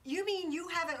 You mean you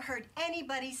haven't heard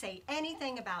anybody say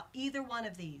anything about either one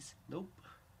of these? Nope.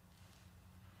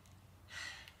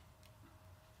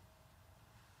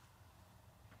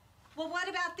 Well, what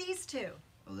about these two?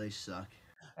 Oh, they suck.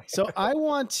 So I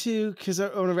want to, because I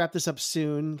want to wrap this up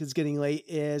soon because it's getting late,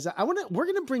 we're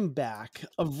going to bring back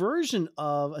a version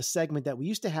of a segment that we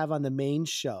used to have on the main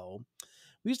show.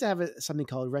 We used to have something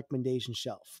called Recommendation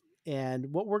Shelf. And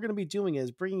what we're going to be doing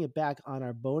is bringing it back on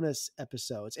our bonus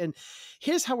episodes. And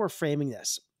here's how we're framing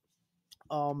this.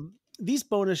 These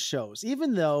bonus shows,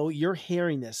 even though you're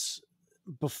hearing this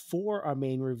before our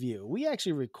main review, we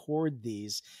actually record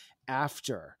these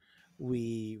after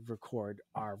we record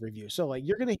our review. So like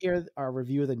you're going to hear our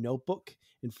review of The Notebook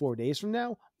in 4 days from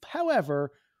now.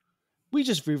 However, we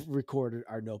just recorded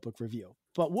our Notebook review.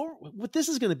 But what this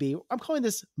is going to be, I'm calling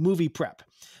this movie prep.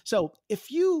 So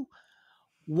if you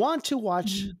want to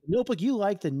watch Notebook, you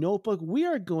like The Notebook, we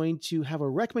are going to have a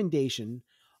recommendation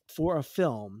for a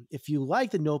film, if you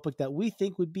like The Notebook, that we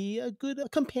think would be a good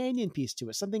companion piece to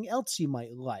it, something else you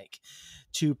might like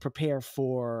to prepare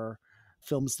for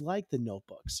films like The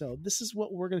Notebook. So this is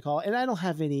what we're going to call it. And I don't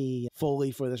have any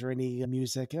Foley for this or any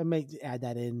music. I might add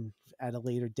that in at a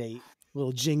later date. A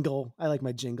little jingle. I like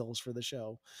my jingles for the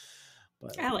show.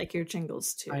 But I like your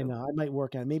jingles too. I know. I might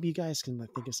work on it. Maybe you guys can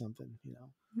think of something, you know.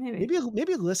 Maybe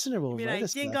Maybe a listener will Be write like,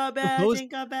 us. jingle bell,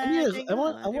 jingle bell, I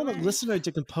want jingle a bell. listener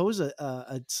to compose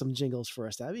some jingles for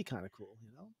us. That'd be kind of cool, you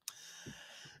know.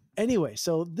 Anyway,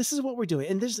 so this is what we're doing,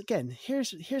 and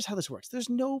here's how this works. There's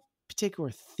no particular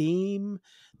theme.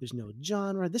 There's no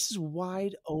genre. This is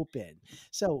wide open.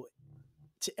 So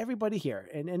to everybody here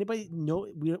and anybody,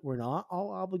 we're not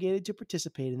all obligated to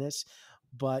participate in this,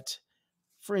 but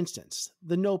for instance,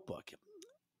 The Notebook.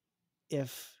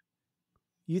 If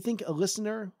you think a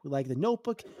listener would like The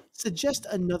Notebook, suggest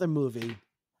another movie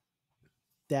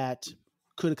that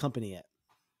could accompany it.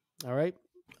 All right?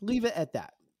 Leave it at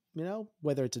that. You know,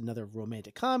 whether it's another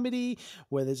romantic comedy,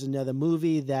 whether it's another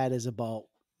movie that is about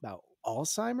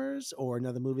Alzheimer's, or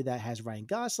another movie that has Ryan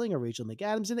Gosling or Rachel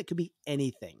McAdams in it. Could be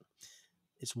anything.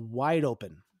 It's wide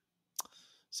open.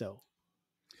 So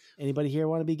anybody here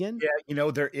want to begin? Yeah, you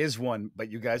know, there is one, but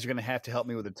you guys are going to have to help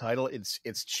me with the title.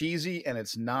 It's cheesy and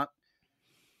it's not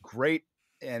great,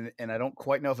 and I don't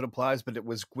quite know if it applies, but it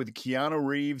was with Keanu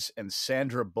Reeves and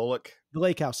Sandra Bullock. The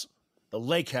Lake House. The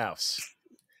Lake House.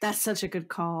 That's such a good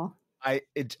call. I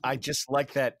just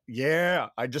like that. Yeah,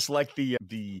 I just like the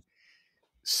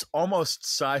almost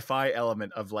sci-fi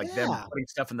element of like them putting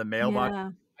stuff in the mailbox.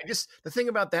 Yeah. The thing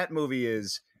about that movie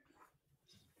is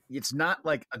it's not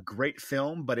like a great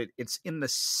film, but it's in the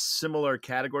similar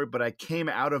category. But I came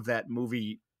out of that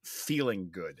movie feeling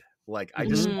good. Like I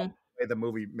just love the way the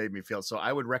movie made me feel. So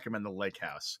I would recommend The Lake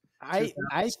House. I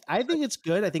think it's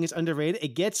good. I think it's underrated.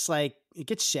 It gets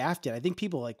shafted. I think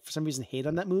people for some reason hate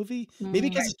on that movie. Maybe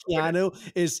because Keanu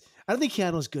is. I don't think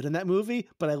Keanu is good in that movie,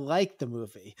 but I like the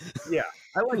movie. Yeah,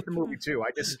 I like the movie too. I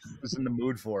just was in the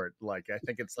mood for it. Like I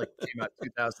think it's came out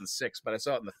 2006, but I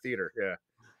saw it in the theater. Yeah.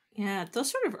 Yeah, those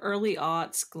sort of early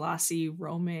aughts, glossy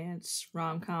romance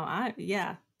rom-com.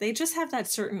 They just have that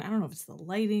certain. I don't know if it's the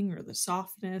lighting or the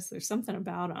softness. There's something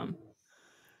about them.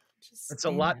 It's a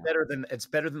lot better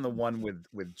than the one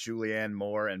with Julianne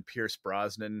Moore and Pierce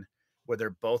Brosnan, where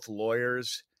they're both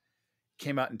lawyers.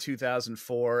 Came out in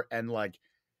 2004, and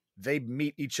they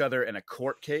meet each other in a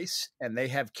court case, and they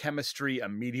have chemistry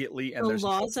immediately. And the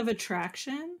laws of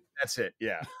attraction. That's it,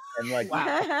 yeah. And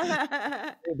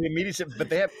they meet each other, but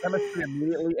they have chemistry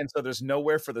immediately, and so there's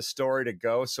nowhere for the story to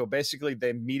go. So basically,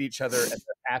 they meet each other and they're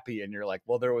happy, and you're like,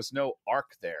 well, there was no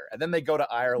arc there. And then they go to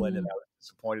Ireland, and I was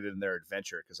disappointed in their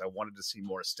adventure because I wanted to see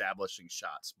more establishing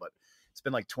shots. But it's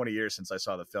been 20 years since I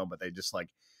saw the film, but they just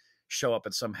show up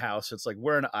at some house. It's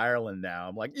we're in Ireland now.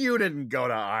 I'm like, you didn't go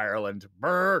to Ireland.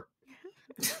 Brr.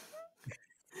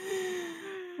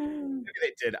 Maybe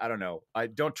they did. I don't know. I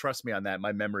don't trust me on that.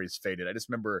 My memory's faded. I just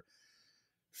remember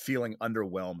feeling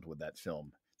underwhelmed with that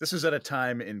film. This was at a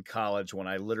time in college when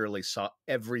I literally saw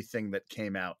everything that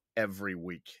came out every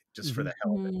week just for the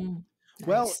hell of it.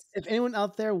 Well, if anyone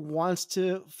out there wants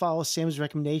to follow Sam's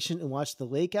recommendation and watch The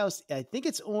Lake House, I think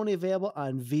it's only available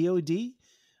on VOD,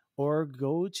 or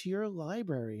go to your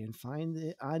library and find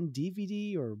it on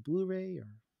DVD or Blu-ray or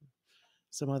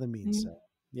some other means. So,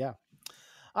 yeah.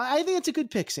 I think it's a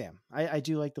good pick, Sam. I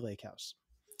do like The Lake House.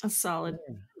 A solid.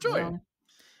 Enjoy it.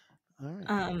 All right.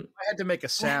 I had to make a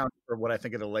sound for what I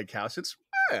think of The Lake House. It's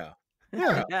yeah.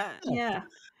 I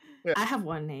have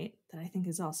one, Nate, that I think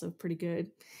is also pretty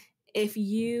good. If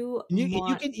you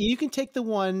can take the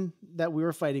one that we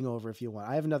were fighting over if you want.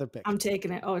 I have another pick. I'm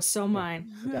taking it. Oh, it's so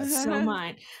mine. Okay. So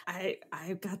mine. I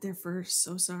got there first.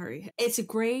 So sorry. It's a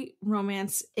great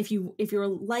romance. If you're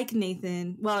like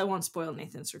Nathan, well, I won't spoil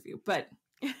Nathan's review, but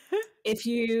if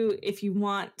you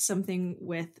want something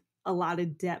with a lot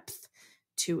of depth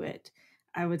to it,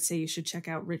 I would say you should check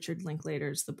out Richard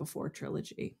Linklater's The Before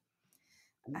trilogy.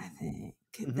 I think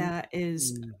that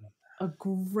is a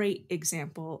great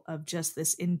example of just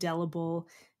this indelible,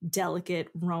 delicate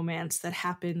romance that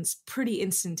happens pretty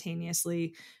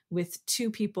instantaneously with two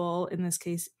people, in this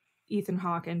case, Ethan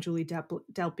Hawke and Julie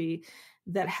Delpy,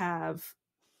 that have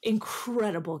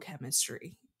incredible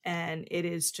chemistry. And it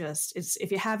is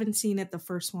if you haven't seen it, the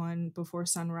first one, Before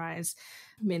Sunrise,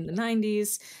 in the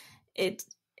 90s, it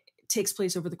takes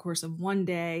place over the course of one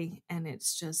day. And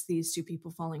it's just these two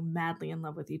people falling madly in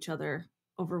love with each other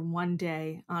over one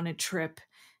day on a trip.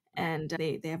 And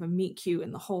they have a meet cute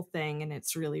and the whole thing. And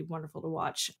it's really wonderful to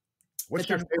watch. What's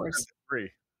your favorite of the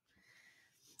three?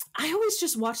 I always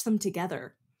just watch them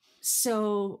together.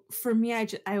 So for me, I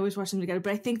always watch them together,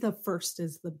 but I think the first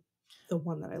is the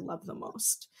one that I love the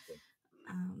most.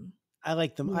 I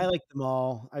like them. I like them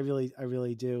all. I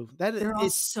really do. They're all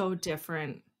so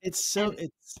different.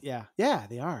 Yeah,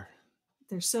 they are.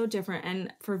 They're so different.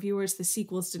 And for viewers, the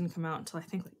sequels didn't come out until I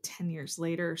think like 10 years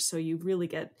later. So you really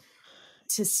get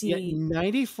to see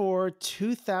 94,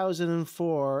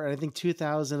 2004, and I think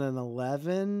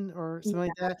 2011 or something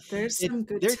like that. There's some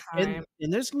good time.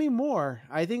 And there's gonna be more.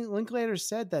 I think Linklater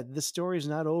said that the story is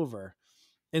not over.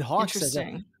 And Hawk said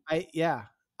that.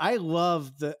 I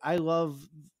love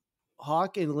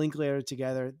Hawk and Linklater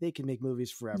together. They can make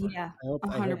movies forever. Yeah, I hope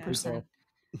 100%.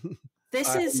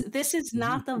 This is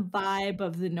not the vibe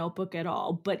of The Notebook at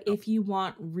all, but if you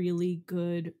want really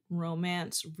good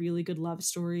romance, really good love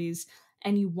stories,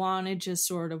 and you want to just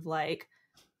sort of like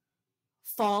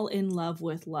fall in love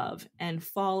and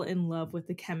fall in love with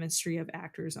the chemistry of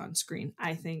actors on screen,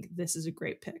 I think this is a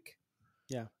great pick.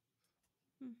 Yeah.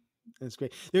 That's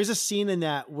great. There's a scene in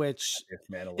that which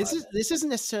this isn't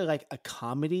necessarily like a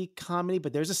comedy,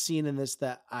 but there's a scene in this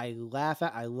that I laugh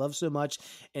at. I love so much.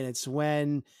 And it's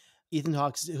when Ethan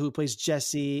Hawke, who plays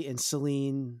Jesse, and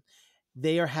Celine,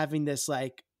 they are having this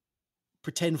like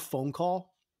pretend phone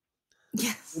call.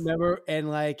 Yes. Remember? And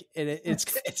like,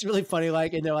 it's really funny.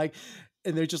 Like, and they're like,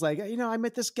 and they're just like, I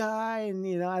met this guy,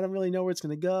 and I don't really know where it's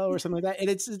going to go or something like that. And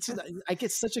it's I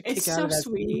get such a kick out of that. It's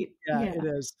so sweet. Yeah, it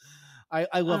is.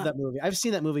 I love that movie. I've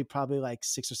seen that movie probably like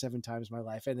 6 or 7 times in my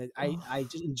life, and I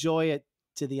just enjoy it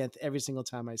to the end every single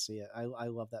time I see it. I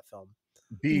love that film.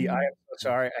 B, I am so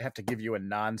sorry. I have to give you a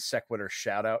non sequitur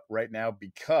shout out right now,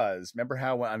 because remember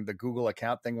how on the Google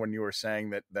account thing when you were saying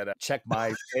that check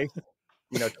my face,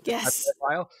 yes.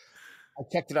 file. I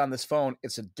checked it on this phone.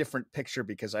 It's a different picture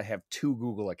because I have 2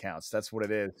 Google accounts. That's what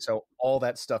it is. So all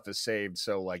that stuff is saved.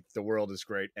 So like the world is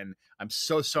great. And I'm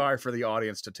so sorry for the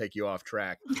audience to take you off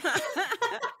track.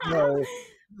 No,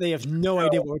 they have no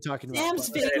idea what we're talking about. Sam's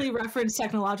vaguely referenced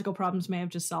technological problems may have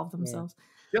just solved themselves.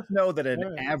 Just know that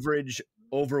an average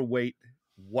overweight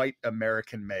white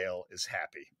American male is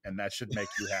happy, and that should make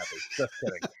you happy. Just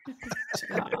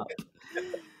kidding.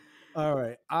 All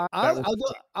right,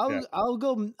 I'll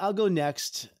go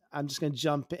next. I'm just gonna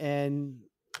jump in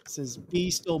since B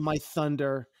stole my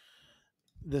thunder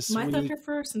this week. My thunder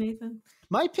first, Nathan.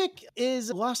 My pick is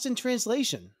Lost in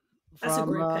Translation. That's a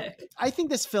great pick. I think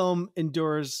this film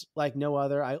endures like no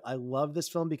other. I love this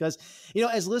film because,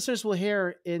 as listeners will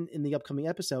hear in the upcoming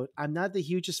episode, I'm not the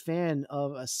hugest fan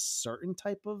of a certain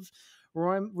type of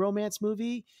romance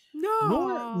movie.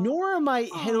 No. Nor am I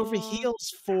head over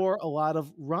heels for a lot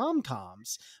of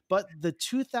rom-coms. But the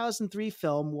 2003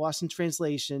 film Lost in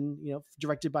Translation,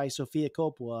 directed by Sofia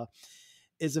Coppola,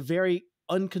 is a very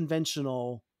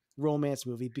unconventional romance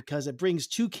movie because it brings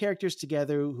 2 characters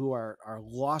together who are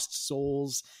lost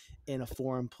souls in a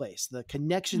foreign place. The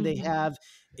connection they have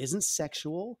isn't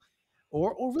sexual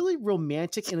or really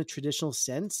romantic in a traditional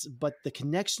sense, but the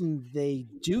connection they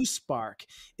do spark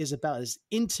is about as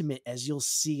intimate as you'll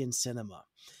see in cinema.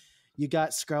 You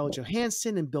got Scarlett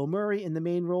Johansson and Bill Murray in the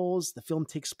main roles. The film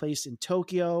takes place in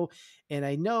Tokyo, and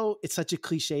I know it's such a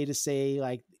cliche to say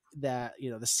like that,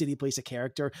 the city plays a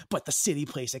character, but the city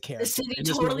plays a character. The city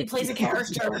totally plays a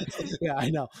character. Yeah, I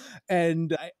know.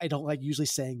 And I don't like usually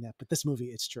saying that, but this movie,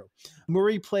 it's true.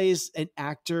 Murray plays an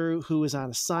actor who is on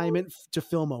assignment to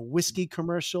film a whiskey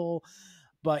commercial,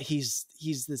 but he's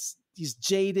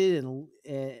jaded and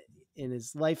in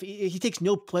his life. He takes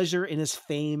no pleasure in his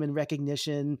fame and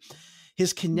recognition.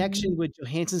 His connection with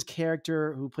Johansson's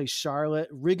character, who plays Charlotte,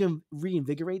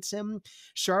 reinvigorates him.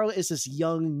 Charlotte is this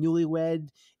young newlywed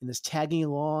and is tagging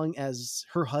along as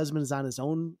her husband is on his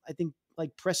own, I think,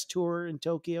 like press tour in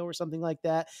Tokyo or something like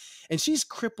that. And she's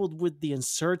crippled with the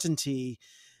uncertainty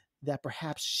that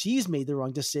perhaps she's made the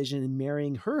wrong decision in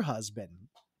marrying her husband.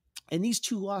 And these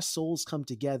 2 lost souls come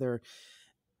together.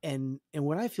 And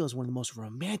what I feel is one of the most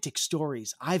romantic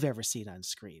stories I've ever seen on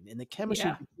screen. And the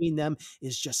chemistry between them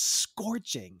is just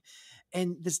scorching.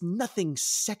 And there's nothing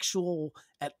sexual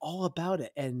at all about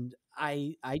it. And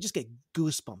I just get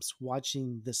goosebumps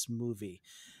watching this movie.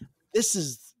 This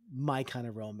is my kind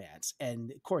of romance. And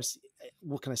of course,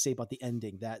 what can I say about the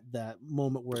ending? That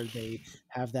moment where they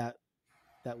have that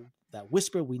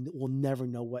whisper, we will never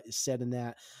know what is said in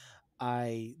that.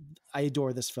 I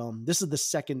adore this film. This is the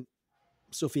second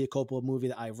Sofia Coppola movie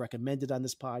that I've recommended on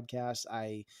this podcast.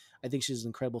 I think she's an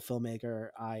incredible filmmaker.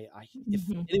 If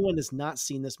anyone has not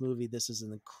seen this movie, this is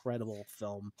an incredible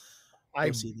film.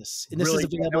 Go see this. And this is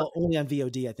available only on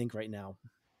VOD, I think, right now.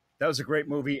 That was a great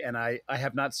movie, and I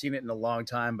have not seen it in a long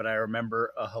time, but I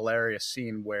remember a hilarious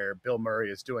scene where Bill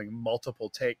Murray is doing multiple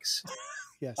takes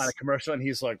Yes. On a commercial, and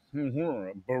he's like,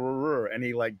 and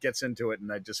he like gets into it,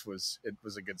 and it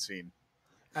was a good scene.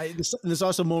 There's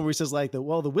also a moment where he says like the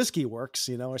whiskey works,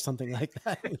 or something like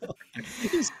that.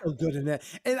 He's so good in that,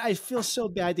 and I feel so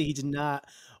bad that he did not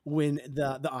win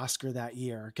the Oscar that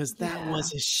year because that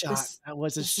was his shot. That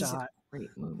was his shot. Is a great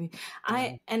movie.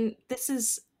 And this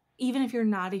is, even if you're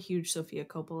not a huge Sofia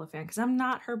Coppola fan, because I'm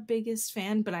not her biggest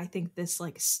fan, but I think this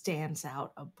like stands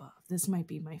out above. This might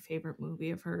be my favorite movie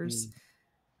of hers.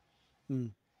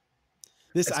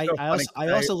 This I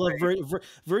also love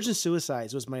Virgin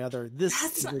Suicides was my other.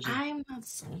 I'm not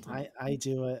sold on it. I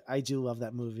do love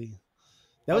that movie.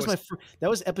 That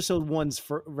was episode 1's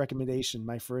recommendation.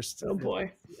 My first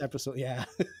episode. Yeah.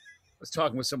 I was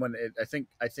talking with someone. I think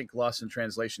Lost in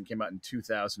Translation came out in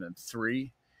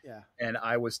 2003. Yeah. And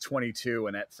I was 22,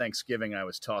 and at Thanksgiving I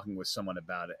was talking with someone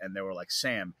about it, and they were like,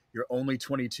 "Sam, you're only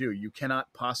 22. You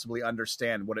cannot possibly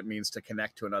understand what it means to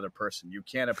connect to another person. You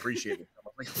can't appreciate it."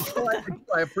 I'm like, "Oh,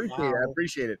 I appreciate it. I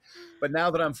appreciate it." But now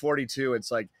that I'm 42,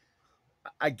 it's like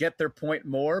I get their point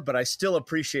more, but I still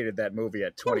appreciated that movie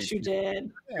at 22. Of course you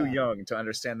did. Too young to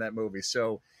understand that movie.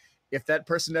 So if that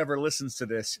person ever listens to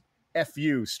this, F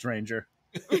you, stranger.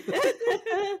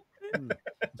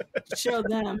 Show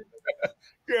them.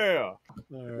 Yeah.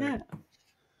 All right.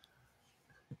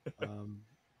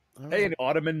 Hey, in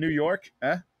autumn in New York.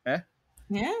 Yeah.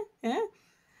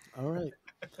 All right.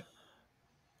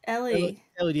 Ellie,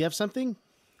 do you have something?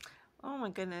 Oh my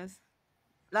goodness.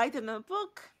 Like the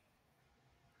Notebook?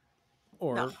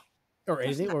 Or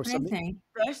anything or something?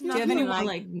 There's do you have nothing anyone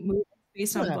like movies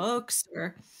based on books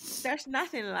or? There's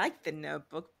nothing like the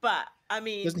Notebook, but I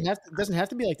mean, doesn't have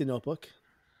to be like the Notebook.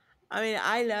 I mean,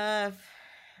 I love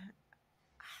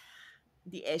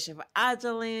The Age of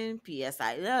Adeline, P.S.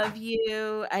 I Love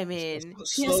You. I mean,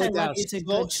 P.S. I Love You is a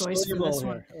good choice for this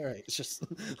one. All right, it's just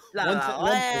La La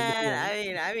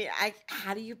Land. I mean,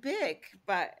 how do you pick?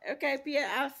 But okay,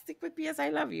 I'll stick with P.S. I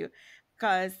Love You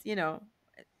because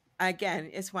again,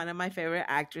 it's one of my favorite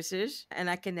actresses, and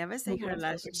I can never say her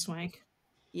last name. Swank.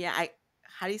 Yeah,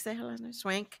 how do you say her last name?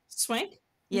 Swank. Swank.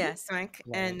 Yeah, Swank.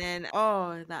 Wow. And then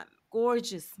that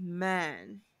gorgeous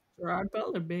man, Gerard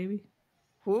Butler, baby.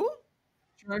 Who?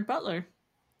 Gerard Butler.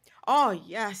 Oh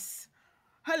yes.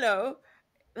 Hello,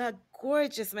 that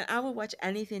gorgeous man. I will watch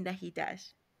anything that he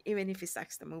does, even if it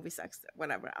sucks. The movie sucks.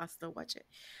 Whatever, I'll still watch it.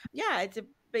 Yeah, it's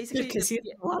basically because he has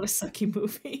a lot of sucky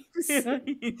movies.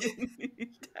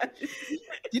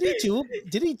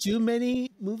 Did he do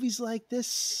many movies like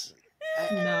this?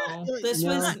 No, this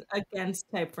was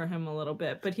against type for him a little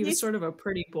bit, but he was sort of a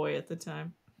pretty boy at the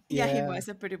time. Yeah, he was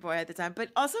a pretty boy at the time. But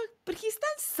he's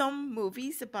done some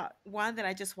movies. About one that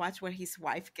I just watched where his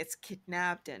wife gets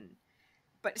kidnapped,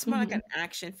 but it's more like an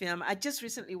action film. I just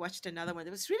recently watched another one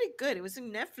that was really good. It was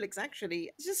on Netflix,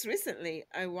 actually. Just recently,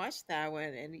 I watched that one,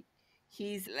 and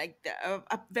he's like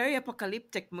a very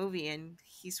apocalyptic movie, and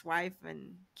his wife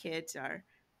and kids are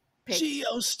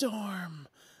Geostorm.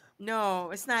 No,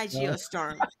 it's not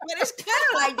Geostorm. But it's kind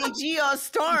of like the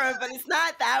Geostorm, but it's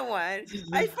not that one.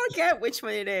 I forget which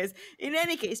one it is. In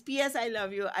any case, P.S. I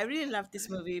Love You. I really loved this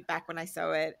movie back when I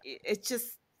saw it. It's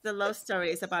just the love story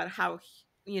is about how,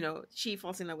 she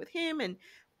falls in love with him and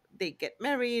they get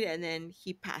married and then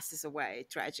he passes away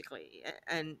tragically.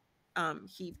 And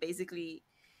he basically,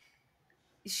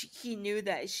 he knew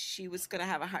that she was going to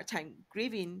have a hard time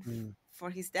grieving for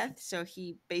his death. So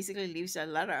he basically leaves a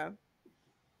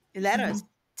letters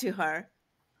to her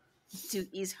to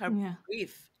ease her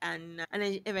grief, and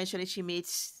then eventually she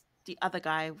meets the other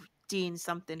guy, Dean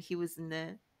something. He was in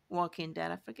the Walking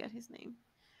Dead. I forget his name.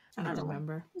 I don't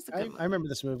remember. I remember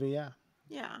this movie. Yeah,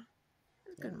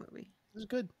 it's a good movie. It was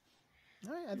good.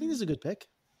 All right, I think this is a good pick.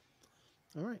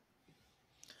 All right,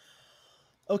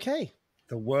 okay.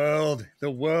 The world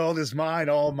is mine.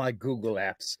 All my Google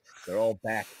apps, they're all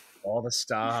back. All the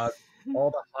stars.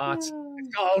 All the hearts.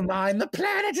 It's all mine. The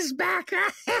planet is back.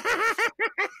 What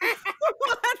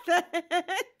the heck?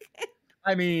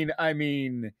 I mean.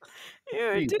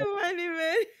 You're too funny,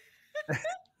 man.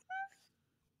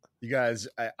 You guys,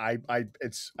 I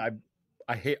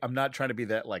hate. I'm not trying to be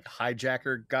that like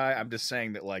hijacker guy. I'm just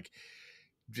saying that like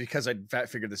because I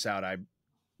figured this out, I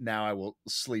will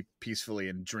sleep peacefully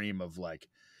and dream of like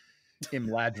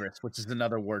Imladris, which is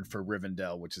another word for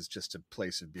Rivendell, which is just a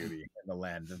place of beauty in the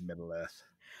land of Middle Earth.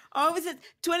 Oh, was it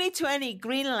 2020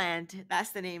 Greenland?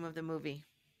 That's the name of the movie.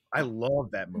 I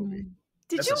love that movie.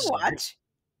 Did you watch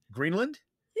Greenland?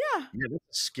 Yeah. Yeah, that's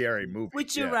a scary movie. With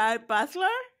Gerard Butler?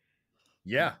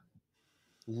 Yeah.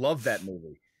 Love that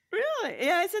movie. Really? Really?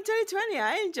 Yeah, it's in 2020.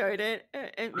 I enjoyed it. I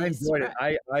enjoyed it.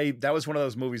 I that was one of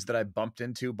those movies that I bumped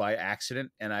into by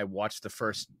accident, and I watched the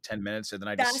first 10 minutes, and then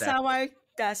I just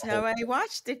That's how I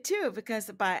watched it too, because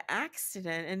by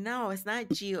accident. And no, it's not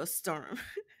Geostorm.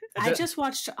 I just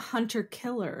watched Hunter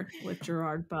Killer with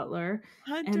Gerard Butler,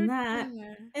 and that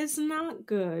is not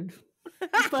good.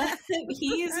 But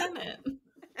he's in it.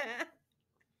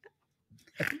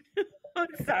 I'm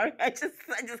sorry. I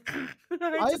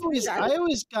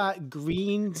always got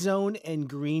Green Zone and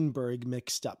Greenberg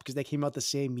mixed up because they came out the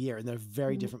same year and they're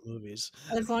very different movies.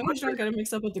 As long as you don't get it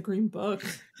mixed up with the Green Book.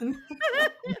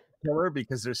 Killer,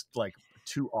 because there's like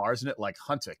 2 R's in it, like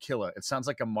Hunter Killer. It sounds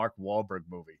like a Mark Wahlberg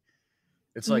movie.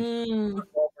 It's like Mark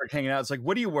Wahlberg hanging out. It's like,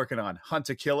 what are you working on?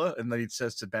 Hunter Killer? And then he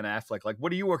says to Ben Affleck, like,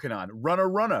 what are you working on?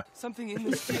 Runner. Something in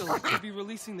the field could be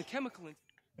releasing the chemical.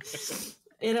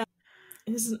 It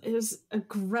is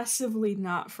aggressively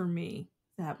not for me,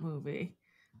 that movie.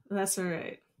 That's all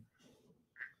right.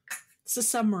 It's a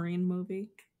submarine movie.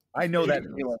 I know that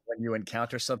feeling when you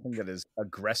encounter something that is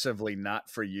aggressively not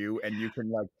for you, and you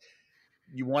can like,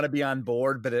 you want to be on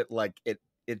board, but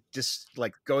it just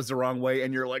like goes the wrong way,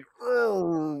 and you're like,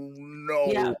 oh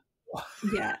no.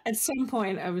 Yeah. At some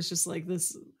point, I was just like,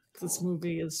 this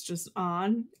movie is just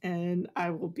on, and I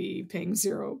will be paying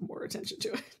zero more attention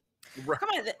to it. Come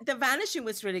on, The Vanishing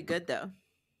was really good though.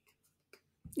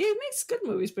 Yeah, he makes good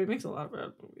movies, but he makes a lot of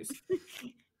bad movies.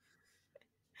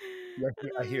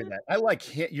 I hear that. I like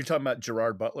him. You're talking about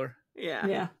Gerard Butler?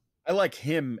 Yeah. I like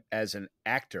him as an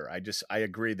actor. I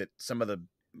agree that some of the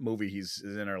movie he's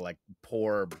in are like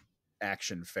poor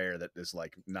action fare that is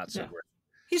like not so great.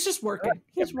 He's just working.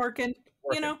 He's working.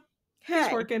 You know, he's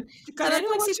working. You gotta do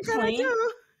what you gotta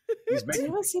do. Did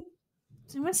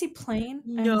anyone see Plane?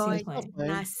 No, I did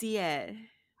not see it.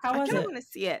 How was it? I want to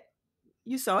see it.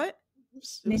 You saw it?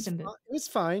 Nathan did. It was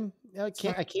fine. I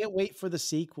can't wait for the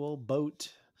sequel, Boat.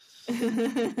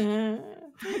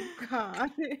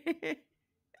 God.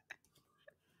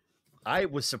 I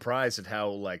was surprised at how,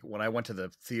 like, when I went to the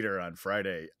theater on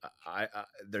Friday, I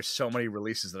there's so many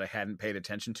releases that I hadn't paid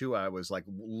attention to. I was like,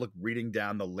 reading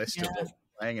down the list of what's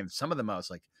playing, and some of them I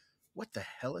was like, what the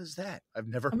hell is that?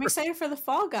 I'm excited for the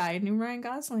Fall Guy, new Ryan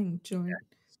Gosling joint. Yeah,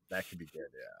 that could be good,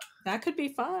 yeah. That could be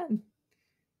fun.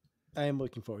 I am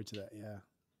looking forward to that, yeah.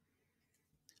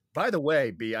 By the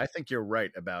way, B, I think you're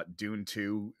right about Dune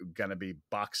 2 gonna be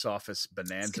box office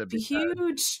bonanza. It's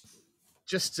huge.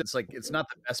 Just it's like it's not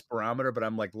the best barometer, but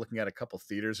I'm like looking at a couple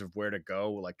theaters of where to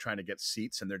go, like trying to get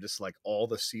seats, and they're just like all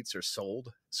the seats are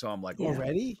sold. So I'm like,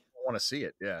 already? I want to see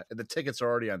it. Yeah, and the tickets are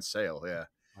already on sale. Yeah.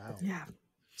 Wow. Yeah.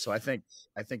 So I think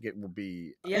it will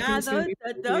be. Yeah,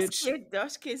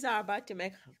 those kids are about to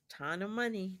make a ton of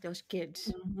money. Those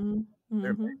kids.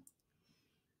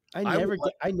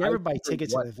 I never buy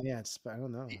tickets in advance, but I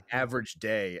don't know. The average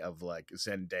day of like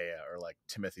Zendaya or like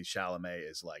Timothée Chalamet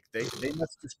is like they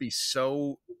must just be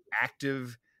so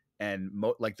active and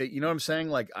like they, you know what I'm saying?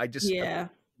 Like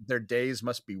their days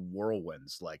must be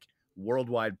whirlwinds, like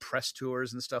worldwide press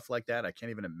tours and stuff like that. I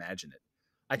can't even imagine it.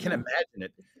 I can imagine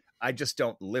it. I just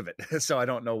don't live it, so I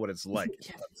don't know what it's like.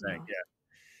 You know what I'm saying,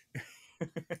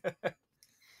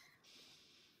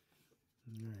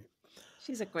 All right.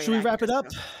 She's a great. Should we wrap it up?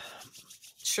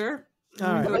 Sure.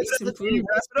 All right.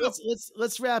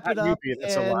 Let's wrap it up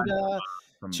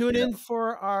and tune in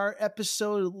for our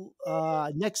episode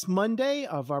next Monday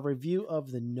of our review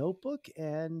of The Notebook.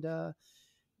 And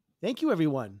thank you,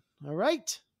 everyone. All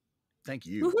right. Thank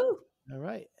you. Woo-hoo. All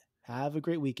right. Have a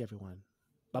great week, everyone.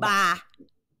 Bye-bye.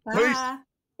 Bye.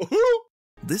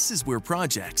 This is where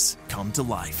projects come to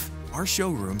life. Our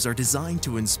showrooms are designed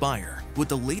to inspire with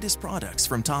the latest products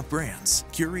from top brands,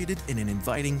 curated in an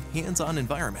inviting, hands-on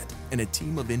environment, and a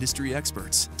team of industry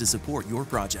experts to support your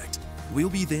project. We'll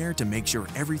be there to make sure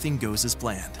everything goes as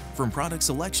planned, from product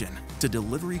selection to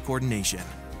delivery coordination.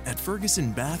 At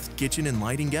Ferguson Bath, Kitchen, and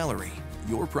Lighting Gallery,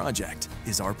 your project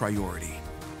is our priority.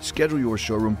 Schedule your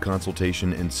showroom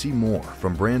consultation and see more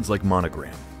from brands like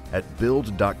Monogram at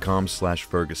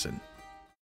build.com/Ferguson.